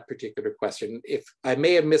answer to that particular question. If I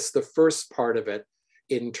may have missed the first part of it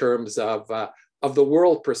in terms of the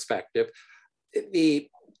world perspective,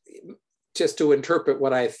 just to interpret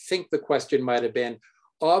what I think the question might have been,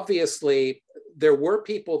 obviously, there were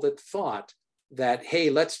people that thought that, hey,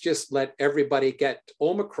 let's just let everybody get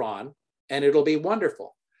Omicron and it'll be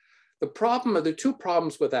wonderful. The two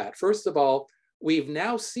problems with that. First of all, we've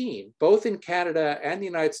now seen, both in Canada and the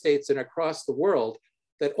United States and across the world,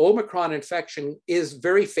 that Omicron infection is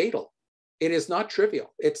very fatal. It is not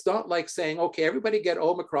trivial. It's not like saying, okay, everybody get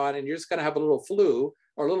Omicron and you're just gonna have a little flu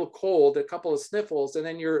or a little cold, a couple of sniffles, and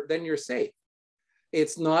then you're safe.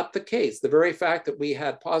 It's not the case. The very fact that we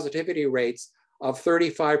had positivity rates of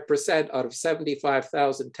 35% out of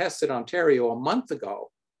 75,000 tests in Ontario a month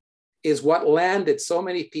ago is what landed so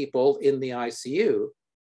many people in the ICU,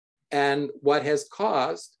 and what has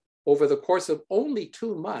caused, over the course of only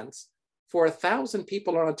 2 months, for 1,000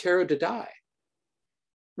 people in Ontario to die.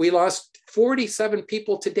 We lost 47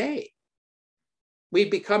 people today. We've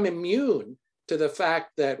become immune to the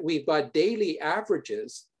fact that we've got daily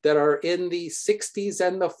averages that are in the 60s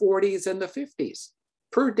and the 40s and the 50s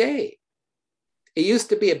per day. It used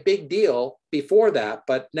to be a big deal before that,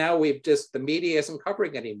 but now the media isn't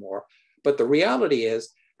covering anymore. But the reality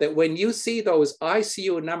is that when you see those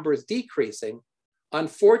ICU numbers decreasing,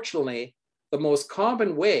 unfortunately, the most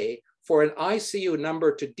common way for an ICU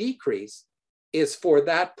number to decrease is for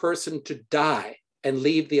that person to die and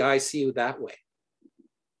leave the ICU that way.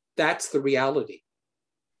 That's the reality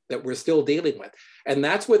that we're still dealing with. And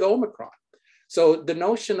that's with Omicron. So the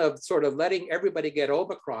notion of sort of letting everybody get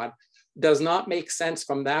Omicron does not make sense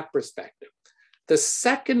from that perspective. The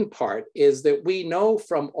second part is that we know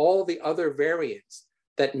from all the other variants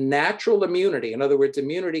that natural immunity, in other words,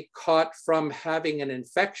 immunity caught from having an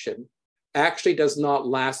infection, actually does not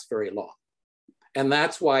last very long. And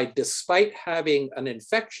that's why, despite having an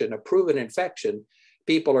infection, a proven infection,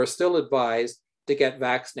 people are still advised to get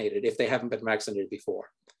vaccinated if they haven't been vaccinated before.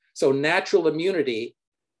 So natural immunity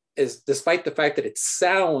is, despite the fact that it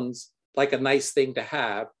sounds like a nice thing to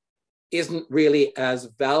have, isn't really as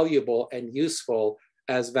valuable and useful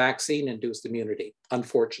as vaccine-induced immunity,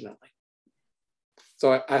 unfortunately.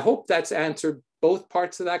 So I hope that's answered both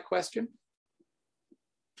parts of that question.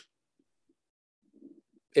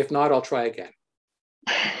 If not, I'll try again.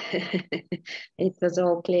 It was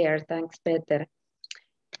all clear. Thanks, Peter.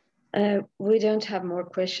 We don't have more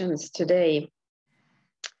questions today,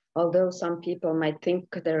 although some people might think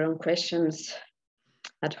their own questions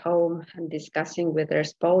at home and discussing with their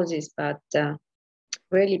spouses. But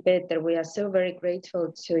really, Peter, we are so very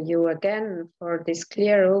grateful to you again for this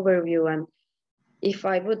clear overview. And if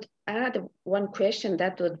I would add one question,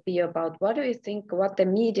 that would be about, what do you think, what the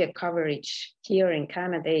media coverage here in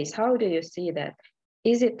Canada is? How do you see that?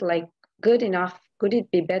 Is it like good enough? Could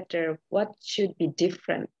it be better? What should be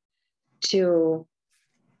different to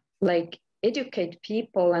like educate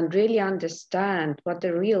people and really understand what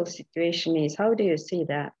the real situation is? How do you see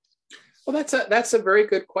that? Well, that's a very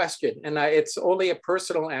good question. And it's only a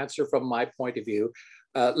personal answer from my point of view.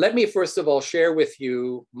 Let me first of all share with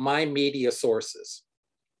you my media sources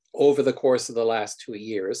over the course of the last 2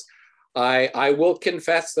 years. I will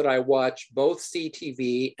confess that I watch both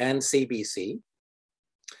CTV and CBC.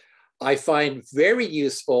 I find very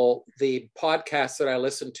useful the podcasts that I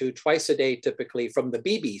listen to twice a day, typically from the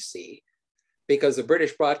BBC, because the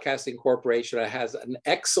British Broadcasting Corporation has an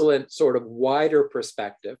excellent sort of wider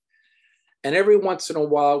perspective. And every once in a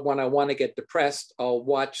while, when I want to get depressed, I'll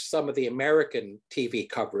watch some of the American TV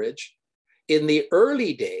coverage. In the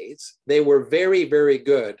early days, they were very, very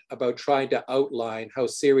good about trying to outline how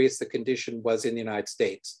serious the condition was in the United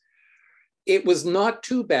States. It was not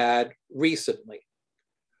too bad recently.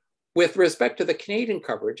 With respect to the Canadian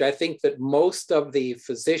coverage, I think that most of the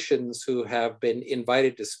physicians who have been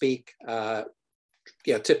invited to speak,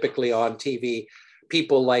 typically on TV,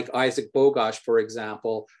 people like Isaac Bogosh, for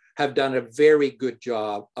example, have done a very good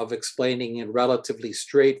job of explaining in relatively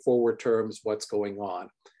straightforward terms what's going on.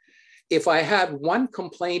 If I had one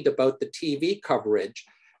complaint about the TV coverage,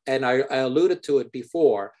 and I alluded to it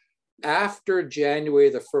before, after January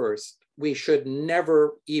the 1st, we should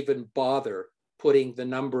never even bother putting the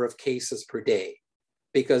number of cases per day,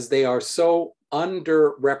 because they are so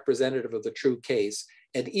underrepresentative of the true case.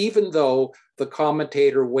 And even though the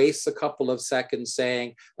commentator wastes a couple of seconds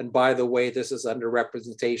saying, and by the way, this is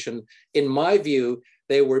underrepresentation, in my view,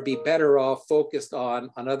 they would be better off focused on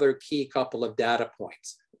another key couple of data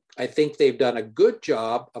points. I think they've done a good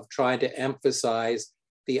job of trying to emphasize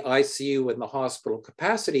the ICU and the hospital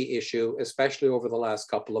capacity issue, especially over the last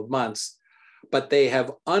couple of months, but they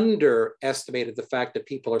have underestimated the fact that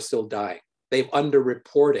people are still dying. They've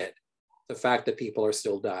underreported the fact that people are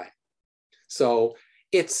still dying. So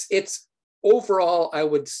it's overall, I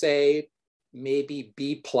would say maybe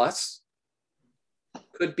B+,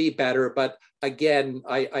 could be better, but again,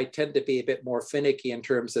 I tend to be a bit more finicky in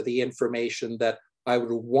terms of the information that I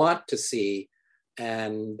would want to see,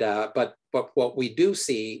 and but what we do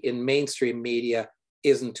see in mainstream media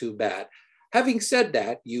isn't too bad. Having said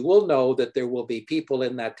that, you will know that there will be people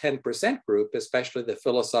in that 10% group, especially the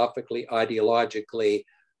philosophically, ideologically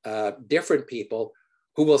different people,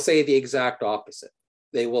 who will say the exact opposite.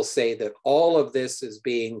 They will say that all of this is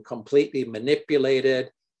being completely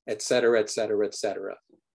manipulated, et cetera, et cetera, et cetera.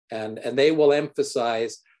 And they will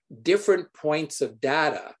emphasize different points of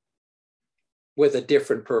data with a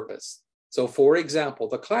different purpose. So for example,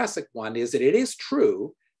 the classic one is that it is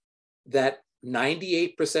true that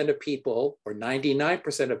 98% of people or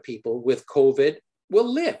 99% of people with COVID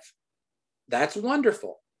will live. That's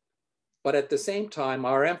wonderful. But at the same time,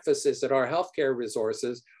 our emphasis that our healthcare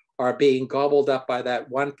resources are being gobbled up by that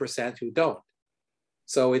 1% who don't.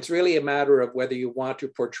 So it's really a matter of whether you want to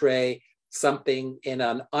portray something in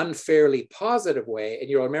an unfairly positive way. And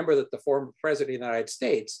you'll remember that the former president of the United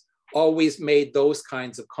States always made those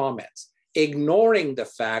kinds of comments, ignoring the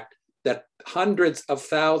fact that hundreds of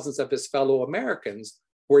thousands of his fellow Americans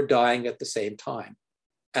were dying at the same time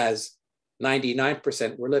as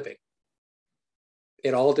 99% were living.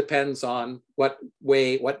 It all depends on what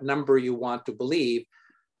number you want to believe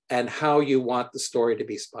and how you want the story to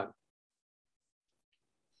be spun.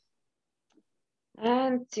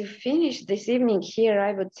 And to finish this evening here,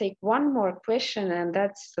 I would take one more question, and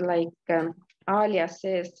that's like Alia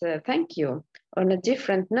says, thank you. On a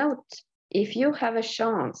different note, if you have a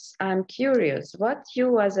chance, I'm curious what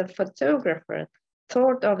you as a photographer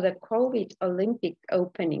thought of the COVID Olympic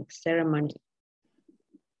opening ceremony.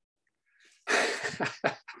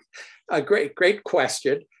 A great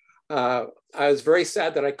question. I was very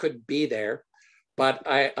sad that I couldn't be there, but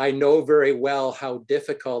I know very well how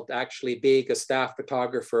difficult actually being a staff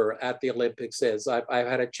photographer at the Olympics is. I've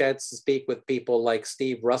had a chance to speak with people like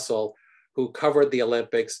Steve Russell, who covered the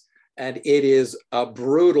Olympics, and it is a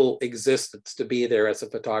brutal existence to be there as a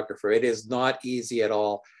photographer. It is not easy at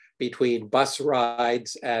all, between bus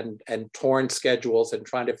rides and torn schedules and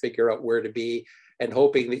trying to figure out where to be and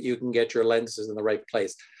hoping that you can get your lenses in the right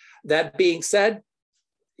place. That being said,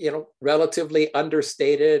 relatively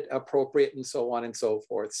understated, appropriate, and so on and so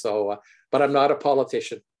forth. So, but I'm not a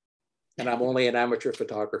politician, and I'm only an amateur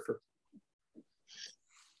photographer.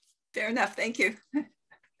 Fair enough, thank you.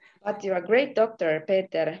 But you're a great doctor,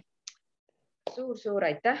 Peeter. Suur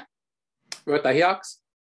aitäh. Võta heaks.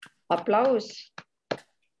 Applaus.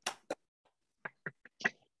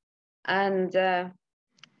 And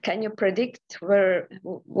can you predict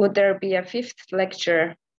would there be a 5th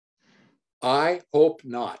lecture? I hope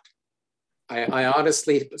not. I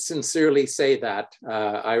honestly, sincerely say that.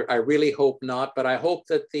 I really hope not, but I hope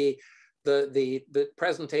that the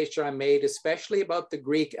presentation I made, especially about the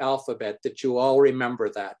Greek alphabet, that you all remember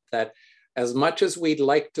that as much as we'd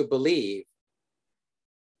like to believe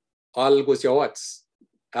algos yots,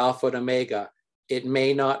 alpha and omega, it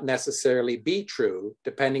may not necessarily be true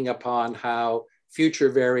depending upon how future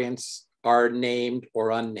variants are named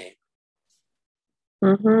or unnamed.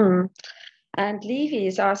 Mm-hmm. And Levi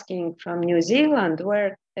is asking from New Zealand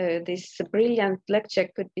where this brilliant lecture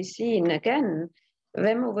could be seen again.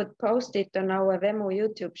 Vemu would post it on our Vemu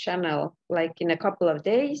YouTube channel, like in a couple of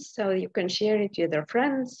days, so you can share it with your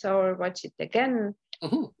friends or watch it again.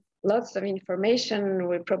 Lots of information.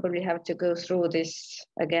 We probably have to go through this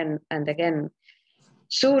again and again.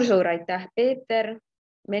 Suur aitäh, Peeter.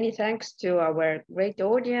 Many thanks to our great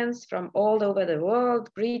audience from all over the world.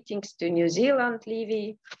 Greetings to New Zealand,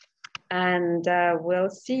 Livi. And we'll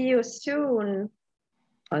see you soon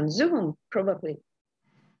on Zoom, probably.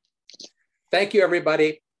 Thank you,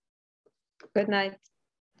 everybody. Good night.